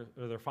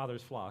their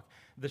father's flock.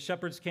 The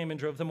shepherds came and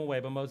drove them away,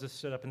 but Moses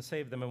stood up and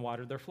saved them and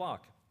watered their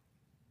flock.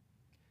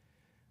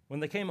 When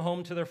they came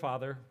home to their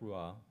father,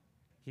 Reuel,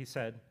 he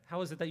said,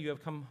 "How is it that you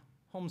have come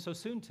home so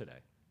soon today?"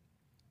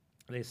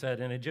 They said,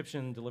 "An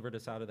Egyptian delivered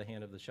us out of the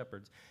hand of the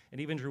shepherds, and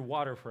even drew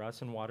water for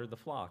us and watered the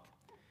flock."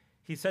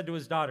 He said to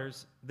his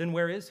daughters, "Then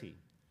where is he?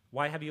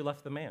 Why have you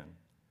left the man?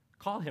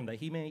 Call him that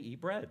he may eat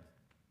bread."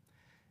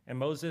 And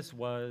Moses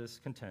was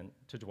content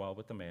to dwell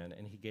with the man,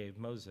 and he gave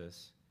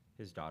Moses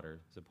his daughter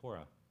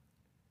Zipporah.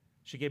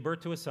 She gave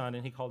birth to a son,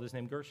 and he called his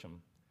name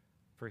Gershom,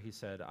 for he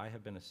said, "I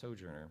have been a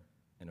sojourner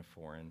in a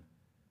foreign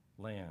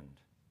land."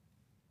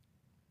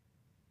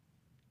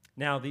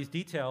 Now, these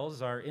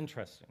details are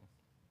interesting.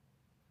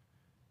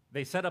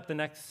 They set up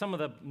some of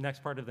the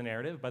next part of the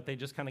narrative, but they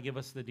just kind of give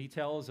us the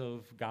details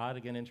of God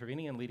again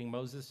intervening and leading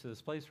Moses to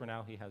this place where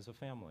now he has a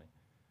family,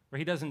 where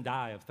he doesn't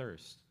die of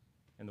thirst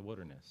in the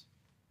wilderness.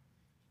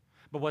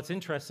 But what's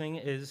interesting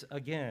is,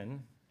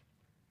 again,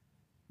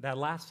 that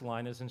last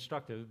line is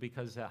instructive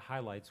because that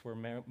highlights where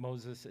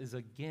Moses is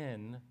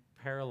again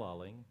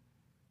paralleling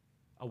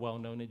a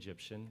well-known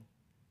Egyptian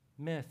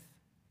myth.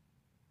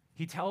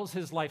 He tells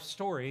his life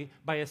story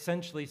by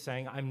essentially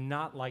saying, I'm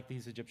not like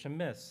these Egyptian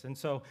myths. And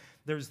so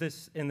there's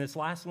this, in this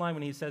last line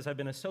when he says, I've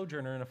been a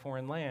sojourner in a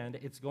foreign land,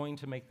 it's going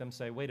to make them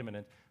say, wait a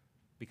minute,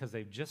 because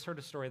they've just heard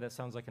a story that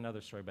sounds like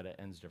another story, but it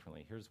ends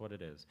differently. Here's what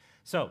it is.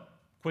 So,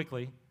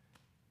 quickly,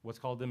 what's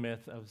called the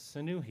myth of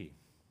Senuhi.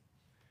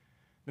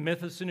 The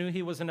myth of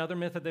Senuhi was another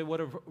myth that they would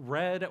have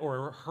read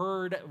or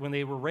heard when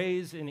they were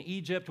raised in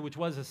Egypt, which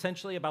was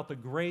essentially about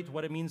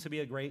what it means to be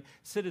a great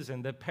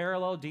citizen. The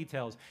parallel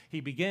details. He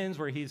begins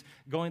where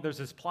there's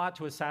this plot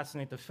to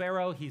assassinate the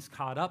Pharaoh. He's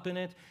caught up in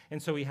it,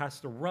 and so he has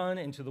to run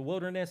into the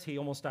wilderness. He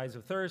almost dies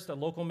of thirst. A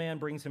local man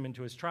brings him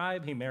into his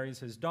tribe. He marries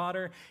his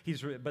daughter.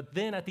 But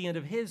then at the end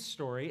of his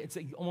story, it's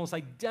almost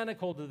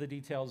identical to the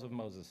details of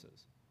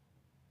Moses's.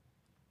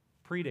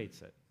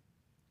 Predates it.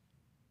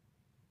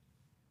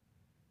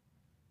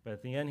 But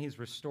at the end, he's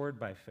restored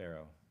by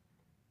Pharaoh,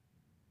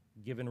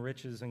 given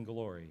riches and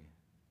glory.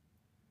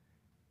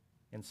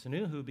 And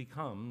Senuhi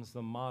becomes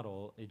the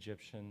model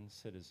Egyptian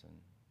citizen.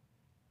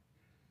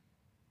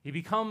 He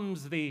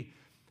becomes the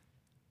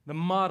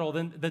model,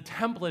 the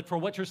template for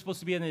what you're supposed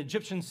to be an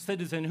Egyptian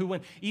citizen who,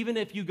 even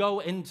if you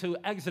go into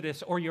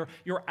Exodus or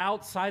you're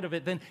outside of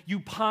it, then you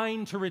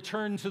pine to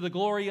return to the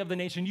glory of the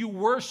nation. You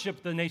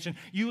worship the nation.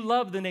 You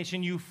love the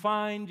nation. You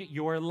find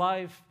your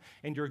life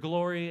and your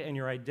glory and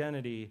your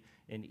identity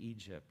in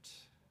Egypt.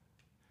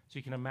 So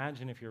you can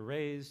imagine if you're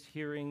raised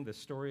hearing the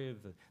story of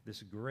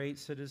this great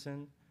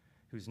citizen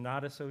who's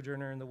not a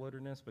sojourner in the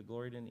wilderness but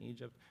gloried in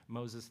Egypt,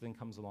 Moses then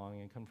comes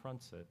along and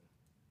confronts it.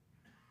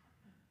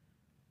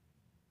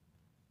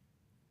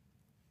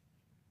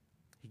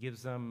 He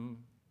gives them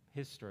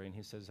his story and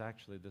he says,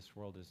 actually, this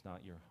world is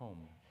not your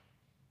home.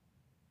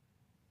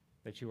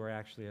 That you are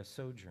actually a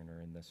sojourner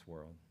in this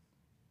world.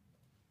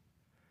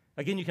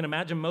 Again, you can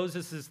imagine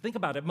think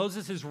about it,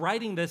 Moses is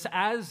writing this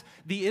as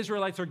the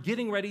Israelites are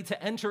getting ready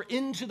to enter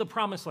into the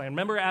promised land.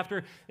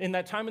 Remember, in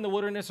that time in the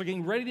wilderness, they're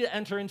getting ready to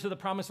enter into the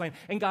promised land.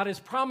 And God has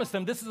promised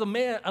them, this is a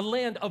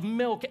land of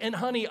milk and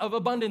honey, of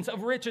abundance,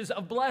 of riches,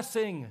 of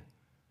blessing.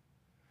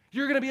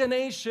 You're going to be a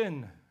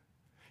nation.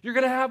 You're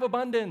going to have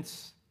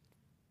abundance.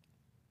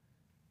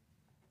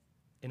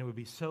 And it would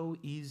be so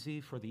easy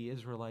for the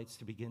Israelites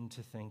to begin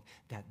to think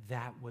that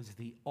that was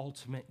the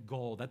ultimate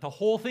goal, that the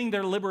whole thing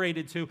they're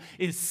liberated to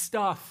is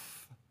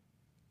stuff,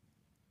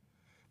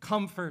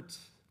 comfort,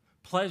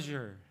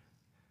 pleasure.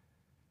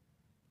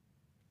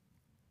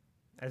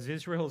 As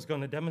Israel is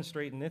going to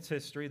demonstrate in its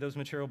history, those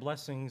material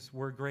blessings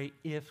were great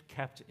if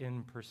kept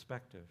in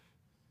perspective.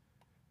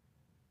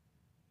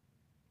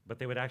 But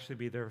they would actually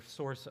be their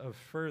source of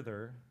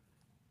further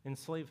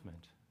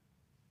enslavement.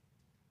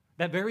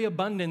 That very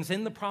abundance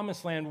in the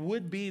promised land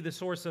would be the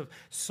source of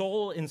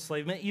soul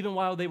enslavement, even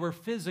while they were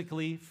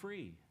physically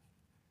free,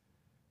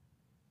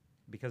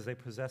 because they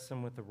possessed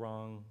them with the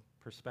wrong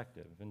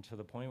perspective, and to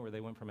the point where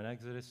they went from an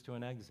exodus to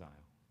an exile.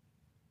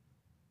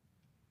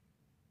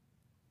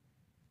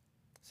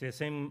 See, the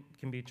same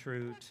can be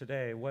true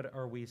today. What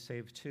are we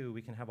saved to?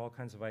 We can have all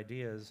kinds of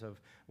ideas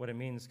of what it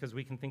means, because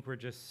we can think we're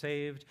just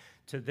saved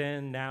to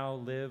then now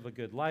live a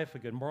good life, a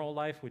good moral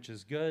life, which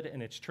is good,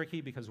 and it's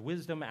tricky because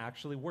wisdom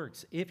actually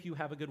works. If you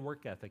have a good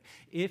work ethic,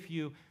 if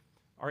you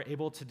are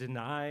able to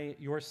deny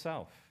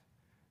yourself,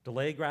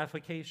 delay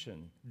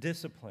gratification,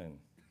 discipline,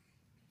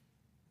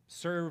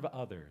 serve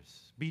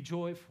others, be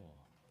joyful,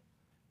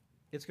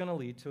 it's going to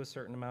lead to a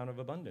certain amount of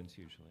abundance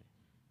usually.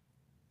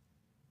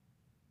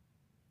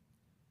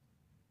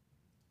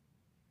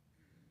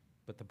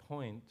 But the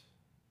point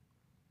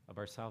of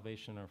our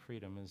salvation, our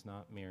freedom, is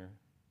not mere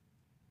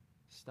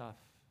stuff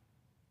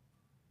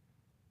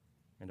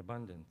and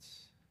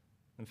abundance.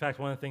 In fact,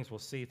 one of the things we'll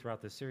see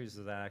throughout this series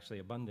is that actually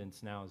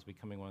abundance now is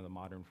becoming one of the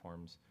modern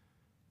forms,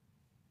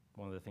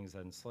 one of the things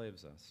that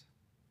enslaves us.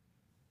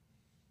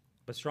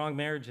 But strong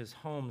marriages,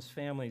 homes,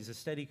 families, a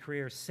steady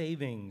career,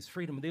 savings,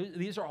 freedom,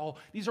 these are all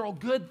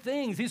good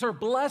things. These are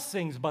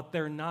blessings, but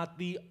they're not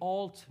the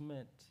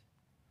ultimate.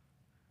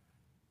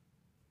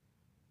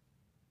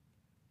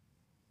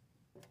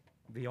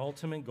 The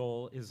ultimate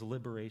goal is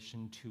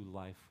liberation to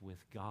life with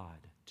God,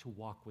 to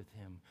walk with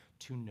Him,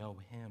 to know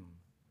Him.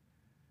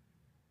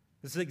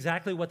 This is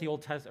exactly what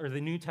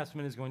the New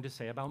Testament is going to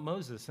say about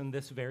Moses in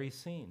this very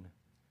scene.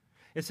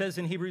 It says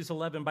in Hebrews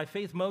 11, by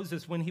faith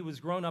Moses, when he was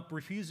grown up,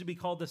 refused to be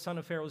called the son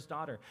of Pharaoh's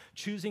daughter,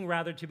 choosing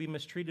rather to be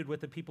mistreated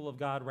with the people of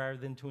God rather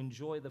than to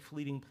enjoy the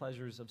fleeting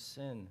pleasures of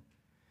sin.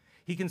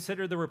 He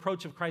considered the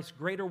reproach of Christ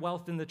greater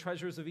wealth than the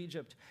treasures of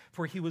Egypt,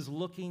 for he was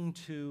looking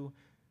to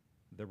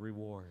the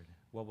reward.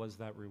 What was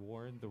that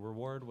reward? The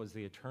reward was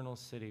the eternal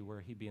city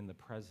where he'd be in the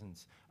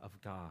presence of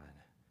God.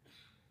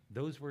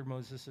 Those were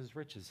Moses'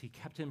 riches. He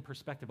kept it in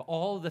perspective.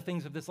 All of the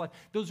things of this life,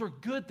 those are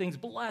good things,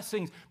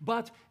 blessings,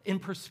 but in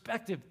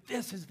perspective,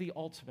 this is the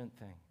ultimate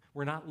thing.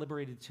 We're not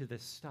liberated to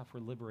this stuff. We're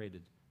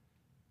liberated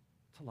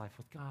to life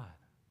with God.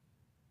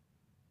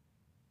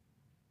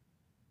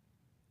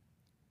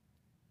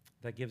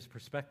 That gives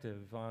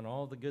perspective on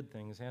all the good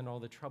things and all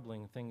the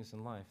troubling things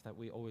in life that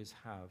we always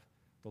have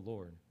the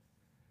Lord.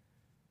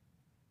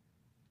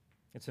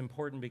 It's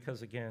important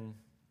because, again,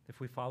 if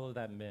we follow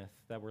that myth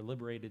that we're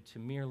liberated to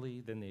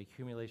merely then the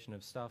accumulation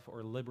of stuff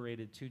or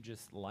liberated to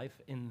just life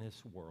in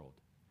this world,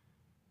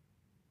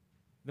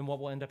 then what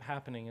will end up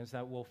happening is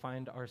that we'll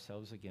find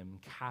ourselves again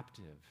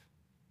captive,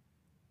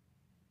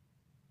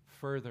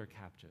 further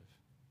captive.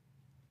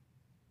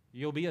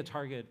 You'll be a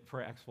target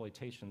for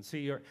exploitation.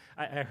 See,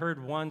 I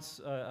heard once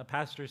a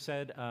pastor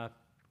said,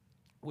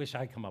 wish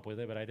I'd come up with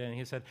it, but I didn't.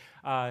 He said,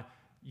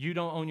 you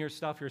don't own your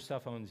stuff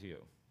owns you.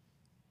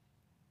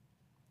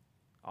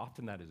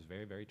 Often that is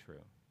very, very true.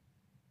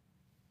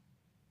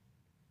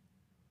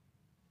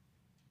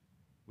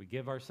 We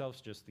give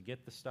ourselves just to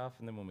get the stuff,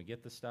 and then when we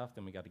get the stuff,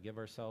 then we got to give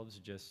ourselves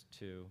just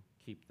to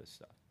keep the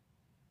stuff.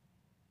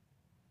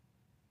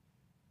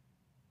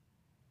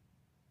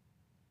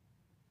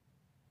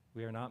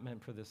 We are not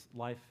meant for this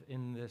life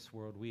in this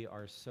world. We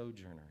are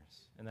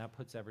sojourners, and that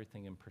puts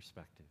everything in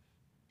perspective.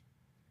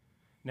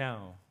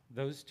 Now,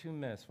 those two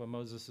myths, what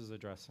Moses is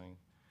addressing,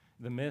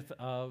 the myth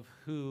of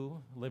who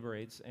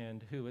liberates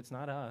and who, it's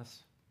not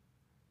us.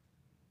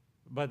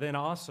 But then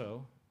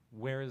also,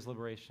 where is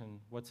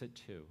liberation? What's it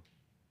to?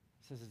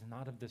 It says it's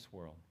not of this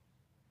world.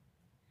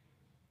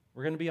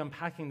 We're going to be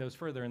unpacking those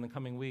further in the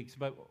coming weeks,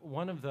 but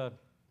one of the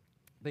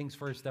things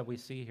first that we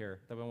see here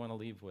that we want to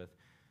leave with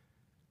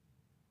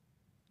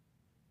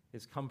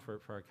is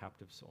comfort for our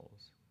captive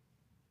souls.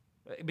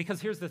 Because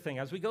here's the thing,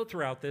 as we go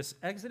throughout this,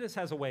 Exodus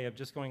has a way of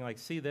just going like,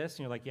 see this, and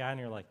you're like, yeah, and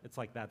you're like, it's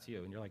like, that's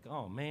you. And you're like,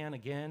 oh, man,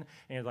 again.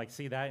 And you're like,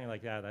 see that, and you're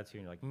like, yeah, that's you.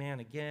 And you're like, man,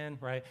 again,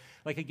 right?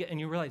 Like, again, and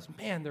you realize,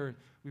 man,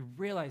 we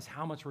realize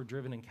how much we're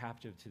driven and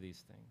captive to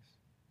these things.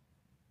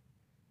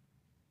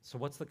 So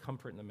what's the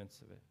comfort in the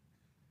midst of it?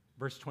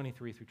 Verse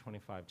 23 through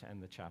 25 to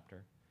end the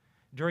chapter.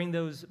 During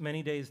those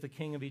many days, the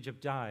king of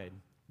Egypt died.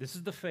 This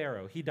is the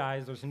Pharaoh. He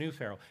dies. There's a new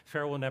Pharaoh.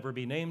 Pharaoh will never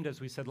be named,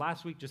 as we said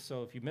last week, just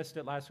so if you missed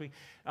it last week.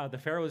 The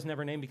Pharaoh is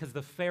never named because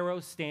the Pharaoh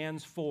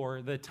stands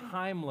for the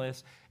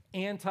timeless,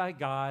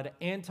 anti-God,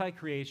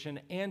 anti-creation,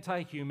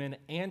 anti-human,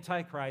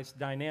 anti-Christ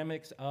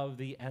dynamics of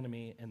the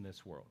enemy in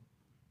this world.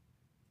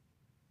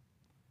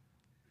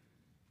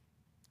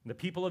 The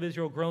people of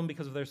Israel groaned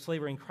because of their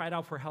slavery and cried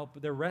out for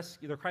help. Their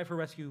cry for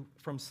rescue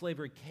from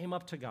slavery came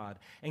up to God,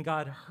 and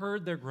God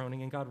heard their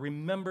groaning, and God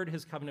remembered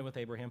his covenant with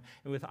Abraham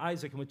and with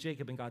Isaac and with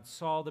Jacob, and God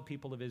saw the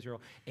people of Israel,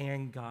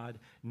 and God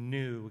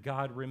knew.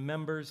 God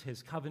remembers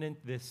his covenant.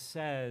 This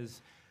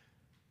says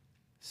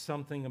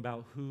something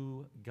about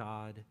who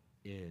God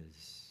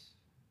is.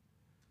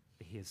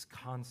 He is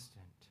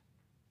constant.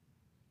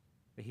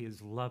 That he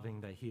is loving,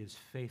 that he is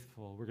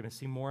faithful. We're going to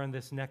see more on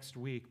this next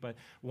week, but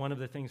one of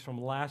the things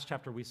from last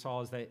chapter we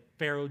saw is that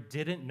Pharaoh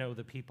didn't know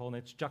the people, and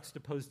it's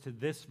juxtaposed to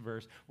this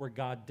verse where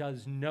God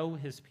does know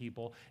his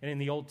people. And in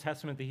the Old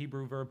Testament, the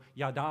Hebrew verb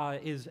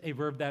yada is a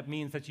verb that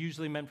means that's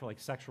usually meant for like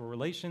sexual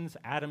relations.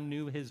 Adam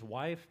knew his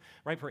wife,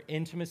 right? For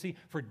intimacy,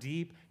 for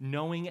deep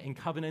knowing and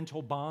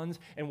covenantal bonds.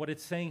 And what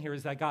it's saying here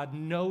is that God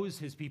knows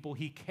his people.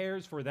 He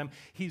cares for them.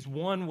 He's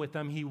one with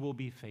them. He will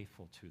be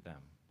faithful to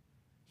them.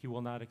 He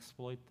will not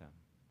exploit them.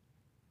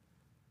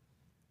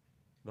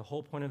 The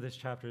whole point of this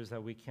chapter is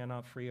that we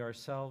cannot free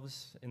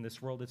ourselves. In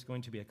this world, it's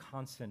going to be a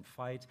constant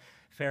fight.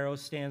 Pharaoh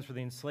stands for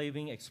the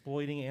enslaving,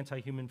 exploiting,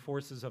 anti-human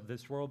forces of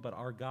this world, but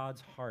our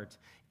God's heart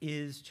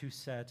is to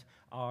set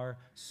our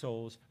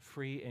souls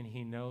free, and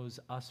he knows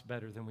us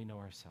better than we know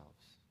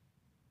ourselves.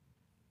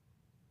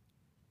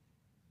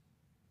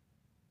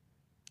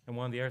 And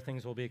one of the other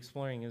things we'll be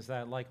exploring is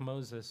that, like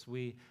Moses,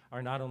 we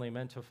are not only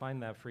meant to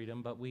find that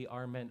freedom, but we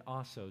are meant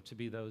also to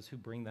be those who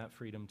bring that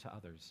freedom to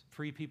others.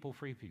 Free people,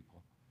 free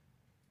people.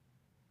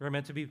 We're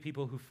meant to be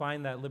people who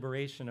find that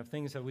liberation of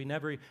things that we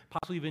never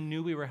possibly even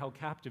knew we were held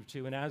captive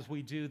to. And as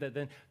we do that,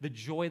 then the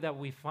joy that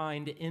we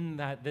find in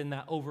that, then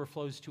that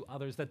overflows to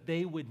others, that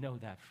they would know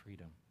that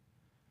freedom.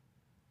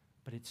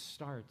 But it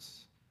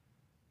starts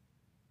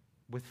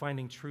with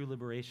finding true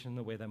liberation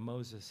the way that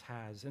Moses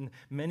has. And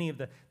many of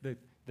the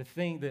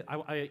thing that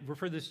I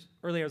referred this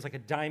earlier as like a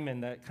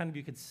diamond that kind of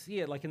you could see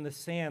it like in the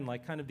sand,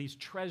 like kind of these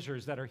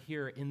treasures that are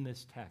here in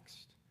this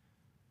text.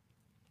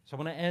 So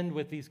I want to end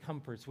with these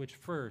comforts, which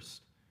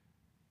first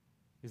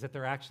is that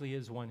there actually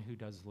is one who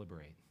does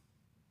liberate.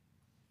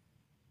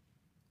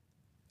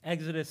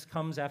 Exodus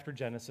comes after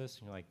Genesis.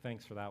 And you're like,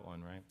 thanks for that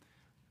one, right?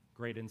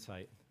 Great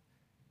insight.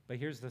 But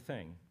here's the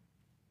thing.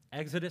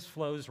 Exodus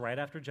flows right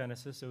after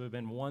Genesis. It would have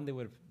been one that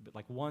would have,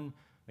 like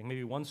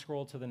maybe one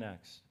scroll to the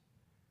next.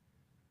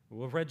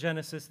 We've read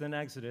Genesis, then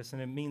Exodus,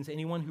 and it means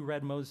anyone who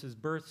read Moses'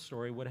 birth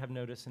story would have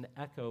noticed an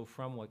echo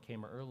from what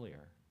came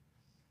earlier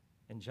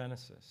in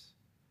Genesis.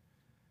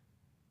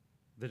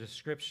 The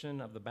description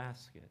of the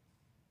basket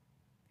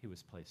he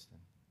was placed in.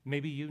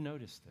 Maybe you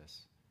noticed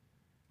this.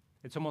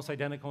 It's almost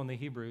identical in the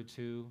Hebrew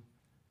to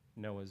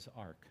Noah's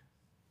Ark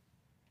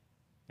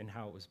and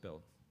how it was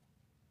built.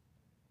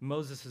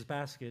 Moses'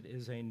 basket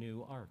is a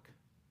new ark.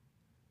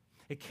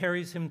 It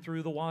carries him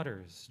through the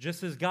waters,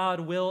 just as God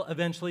will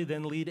eventually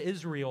then lead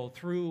Israel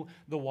through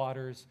the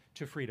waters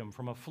to freedom.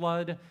 From a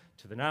flood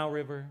to the Nile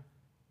River,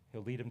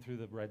 he'll lead him through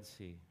the Red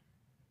Sea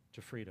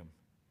to freedom.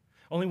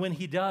 Only when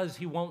he does,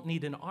 he won't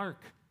need an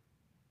ark.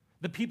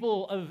 The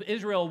people of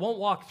Israel won't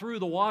walk through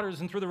the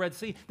waters and through the Red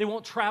Sea. They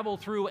won't travel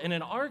through in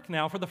an ark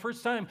now. For the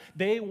first time,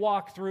 they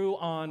walk through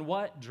on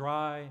what?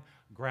 Dry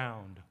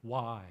ground.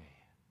 Why?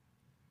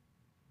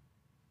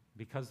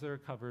 Because they're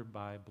covered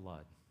by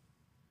blood.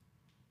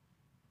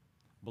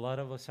 Blood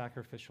of a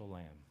sacrificial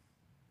lamb.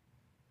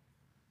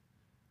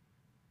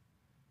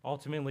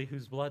 Ultimately,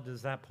 whose blood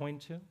does that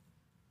point to?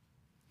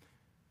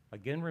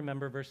 Again,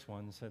 remember verse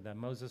 1 said that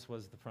Moses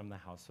was from the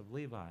house of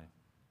Levi.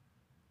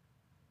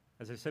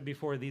 As I said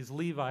before, these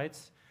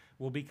Levites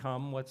will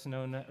become what's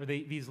known, or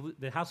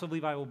the house of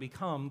Levi will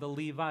become the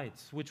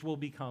Levites, which will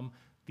become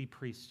the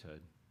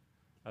priesthood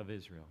of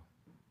Israel.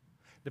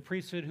 The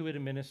priesthood who would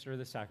administer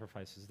the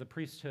sacrifices, the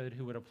priesthood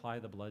who would apply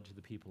the blood to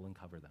the people and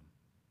cover them.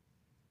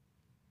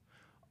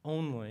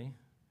 Only,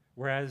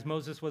 whereas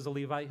Moses was a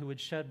Levite who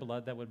would shed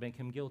blood that would make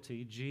him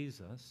guilty,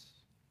 Jesus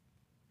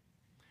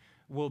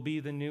will be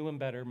the new and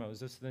better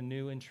Moses, the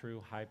new and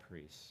true high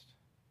priest,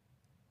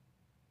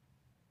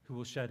 who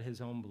will shed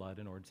his own blood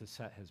in order to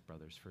set his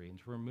brothers free and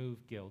to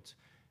remove guilt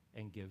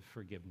and give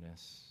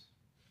forgiveness,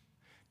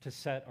 to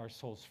set our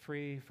souls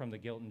free from the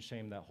guilt and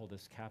shame that hold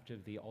us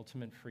captive, the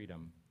ultimate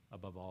freedom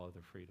above all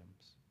other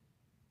freedoms.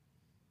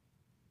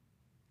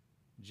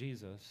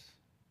 Jesus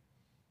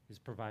is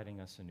providing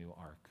us a new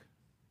ark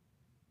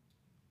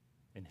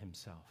in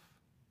himself.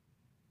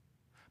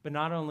 But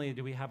not only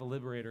do we have a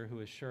liberator who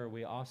is sure,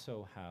 we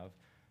also have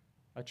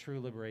a true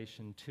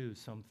liberation to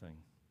something,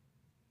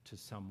 to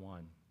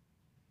someone.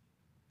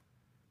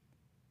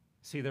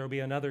 See, there will be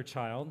another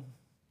child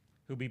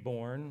who will be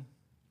born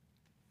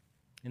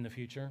in the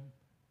future,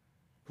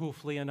 who will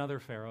flee another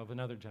Pharaoh of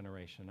another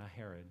generation, a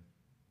Herod.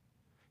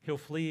 He'll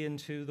flee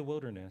into the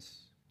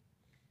wilderness,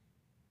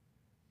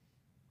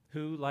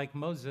 who, like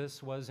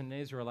Moses, was an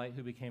Israelite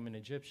who became an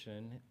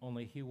Egyptian,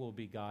 only he will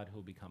be God who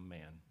will become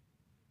man.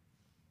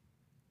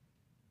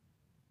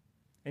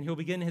 And he'll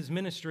begin his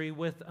ministry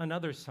with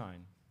another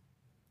sign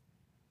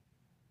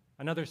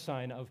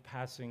of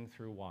passing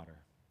through water.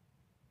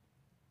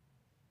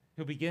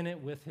 He'll begin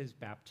it with his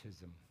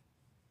baptism.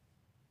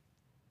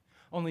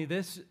 Only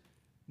this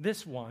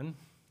one,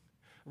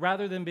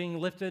 rather than being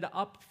lifted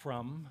up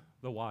from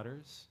the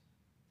waters,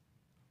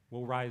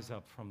 will rise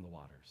up from the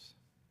waters.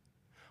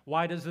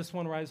 Why does this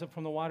one rise up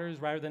from the waters?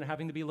 Rather than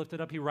having to be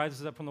lifted up, he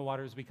rises up from the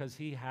waters because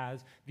he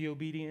has the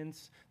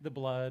obedience, the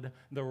blood,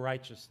 the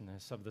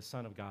righteousness of the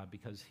Son of God,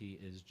 because he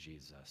is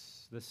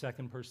Jesus, the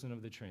second person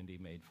of the Trinity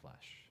made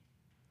flesh.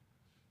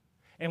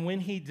 And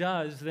when he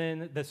does,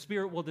 then the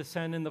Spirit will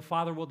descend and the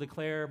Father will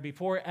declare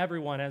before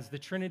everyone as the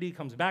Trinity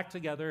comes back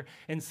together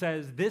and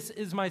says, "This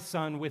is my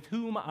Son with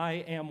whom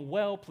I am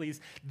well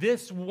pleased,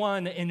 this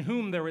one in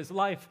whom there is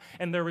life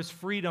and there is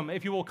freedom.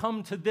 If you will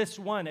come to this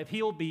one, if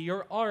he'll be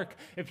your ark,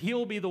 if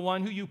he'll be the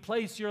one who you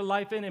place your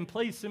life in and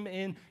place him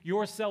in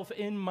yourself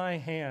in my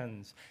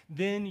hands,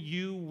 then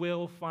you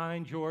will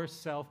find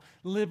yourself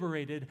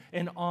liberated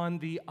and on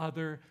the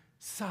other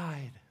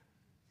side."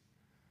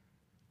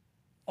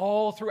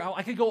 All throughout,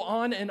 I could go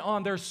on and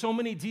on. There are so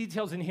many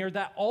details in here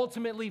that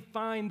ultimately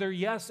find their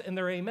yes and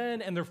their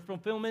amen and their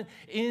fulfillment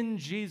in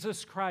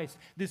Jesus Christ.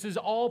 This is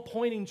all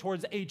pointing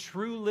towards a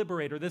true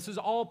liberator. This is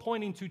all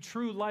pointing to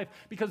true life,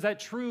 because that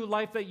true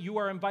life that you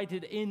are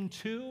invited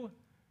into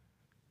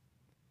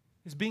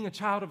is being a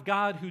child of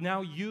God who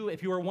now you,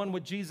 if you are one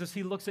with Jesus,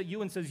 he looks at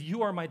you and says,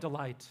 "You are my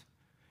delight."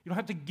 You don't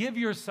have to give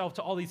yourself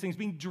to all these things,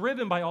 being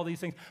driven by all these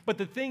things. But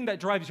the thing that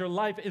drives your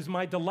life is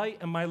my delight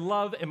and my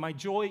love and my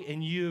joy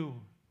in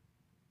you.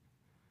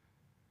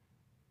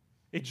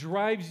 It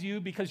drives you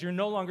because you're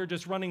no longer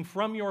just running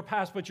from your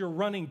past, but you're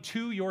running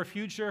to your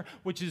future,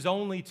 which is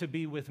only to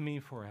be with me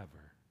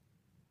forever.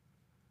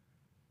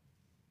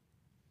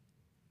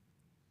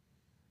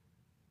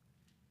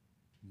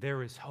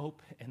 there is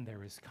hope and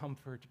there is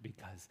comfort,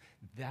 because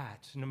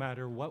that, no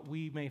matter what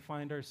we may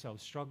find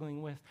ourselves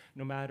struggling with,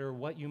 no matter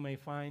what you may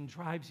find,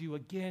 drives you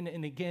again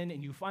and again,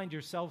 and you find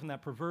yourself in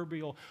that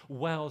proverbial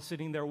well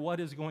sitting there, what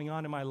is going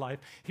on in my life?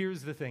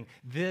 Here's the thing,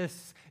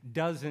 this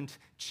doesn't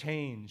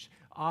change.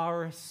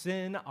 Our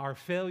sin, our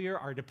failure,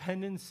 our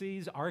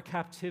dependencies, our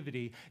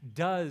captivity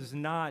does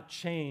not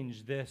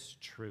change this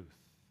truth.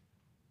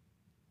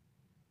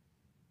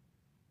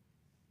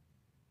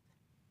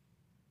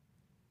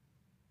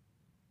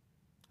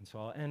 And so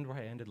I'll end where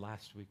I ended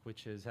last week,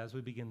 which is, as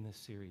we begin this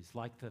series,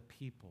 like the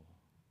people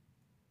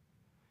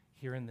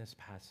here in this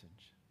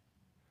passage,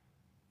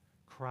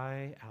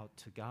 cry out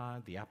to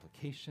God. The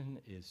application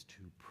is to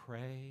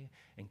pray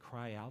and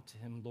cry out to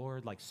him.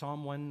 Lord, like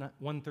Psalm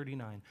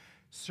 139,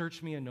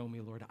 search me and know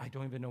me, Lord. I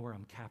don't even know where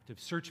I'm captive.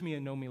 Search me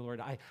and know me, Lord.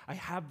 I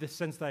have this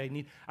sense that I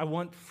need. I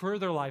want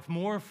further life,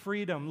 more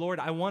freedom. Lord,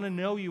 I want to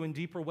know you in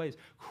deeper ways.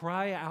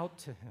 Cry out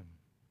to him.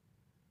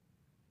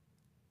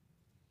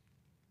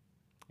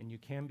 And you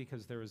can,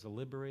 because there is a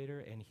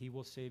liberator, and he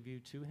will save you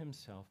to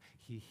himself.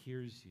 He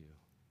hears you.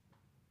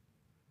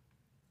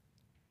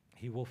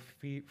 He will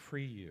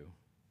free you.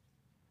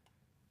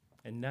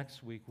 And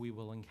next week, we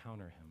will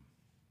encounter him.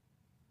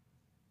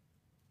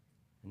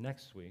 And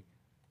next week,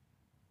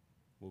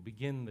 we'll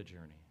begin the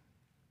journey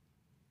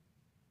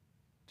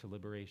to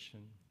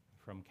liberation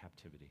from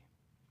captivity.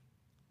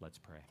 Let's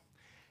pray.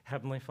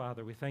 Heavenly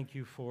Father, we thank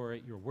you for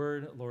your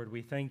word. Lord,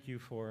 we thank you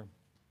for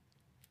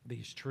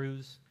these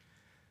truths.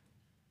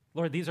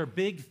 Lord, these are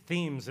big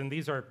themes and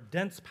these are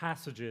dense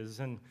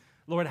passages. And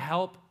Lord,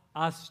 help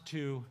us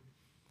to,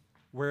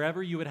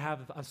 wherever you would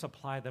have us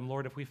apply them,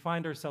 Lord, if we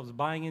find ourselves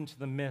buying into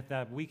the myth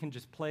that we can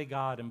just play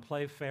God and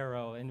play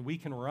Pharaoh and we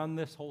can run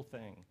this whole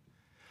thing.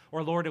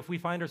 Or Lord, if we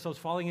find ourselves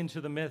falling into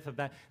the myth of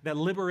that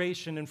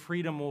liberation and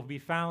freedom will be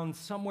found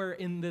somewhere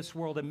in this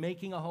world and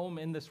making a home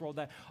in this world,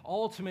 that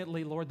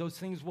ultimately, Lord, those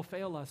things will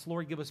fail us.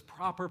 Lord, give us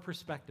proper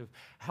perspective.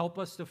 Help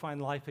us to find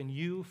life in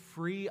you.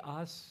 Free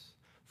us.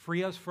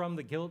 Free us from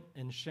the guilt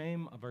and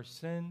shame of our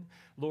sin.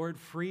 Lord,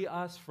 free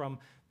us from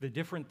the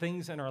different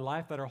things in our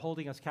life that are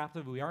holding us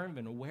captive we aren't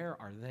even aware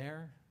are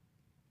there.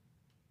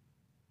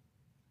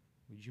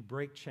 Would you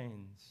break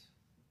chains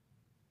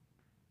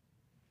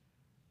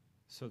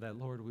so that,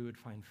 Lord, we would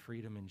find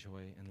freedom and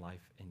joy and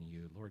life in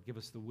you. Lord, give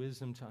us the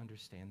wisdom to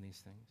understand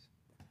these things.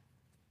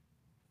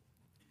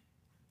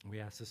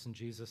 We ask this in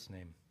Jesus'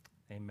 name.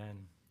 Amen.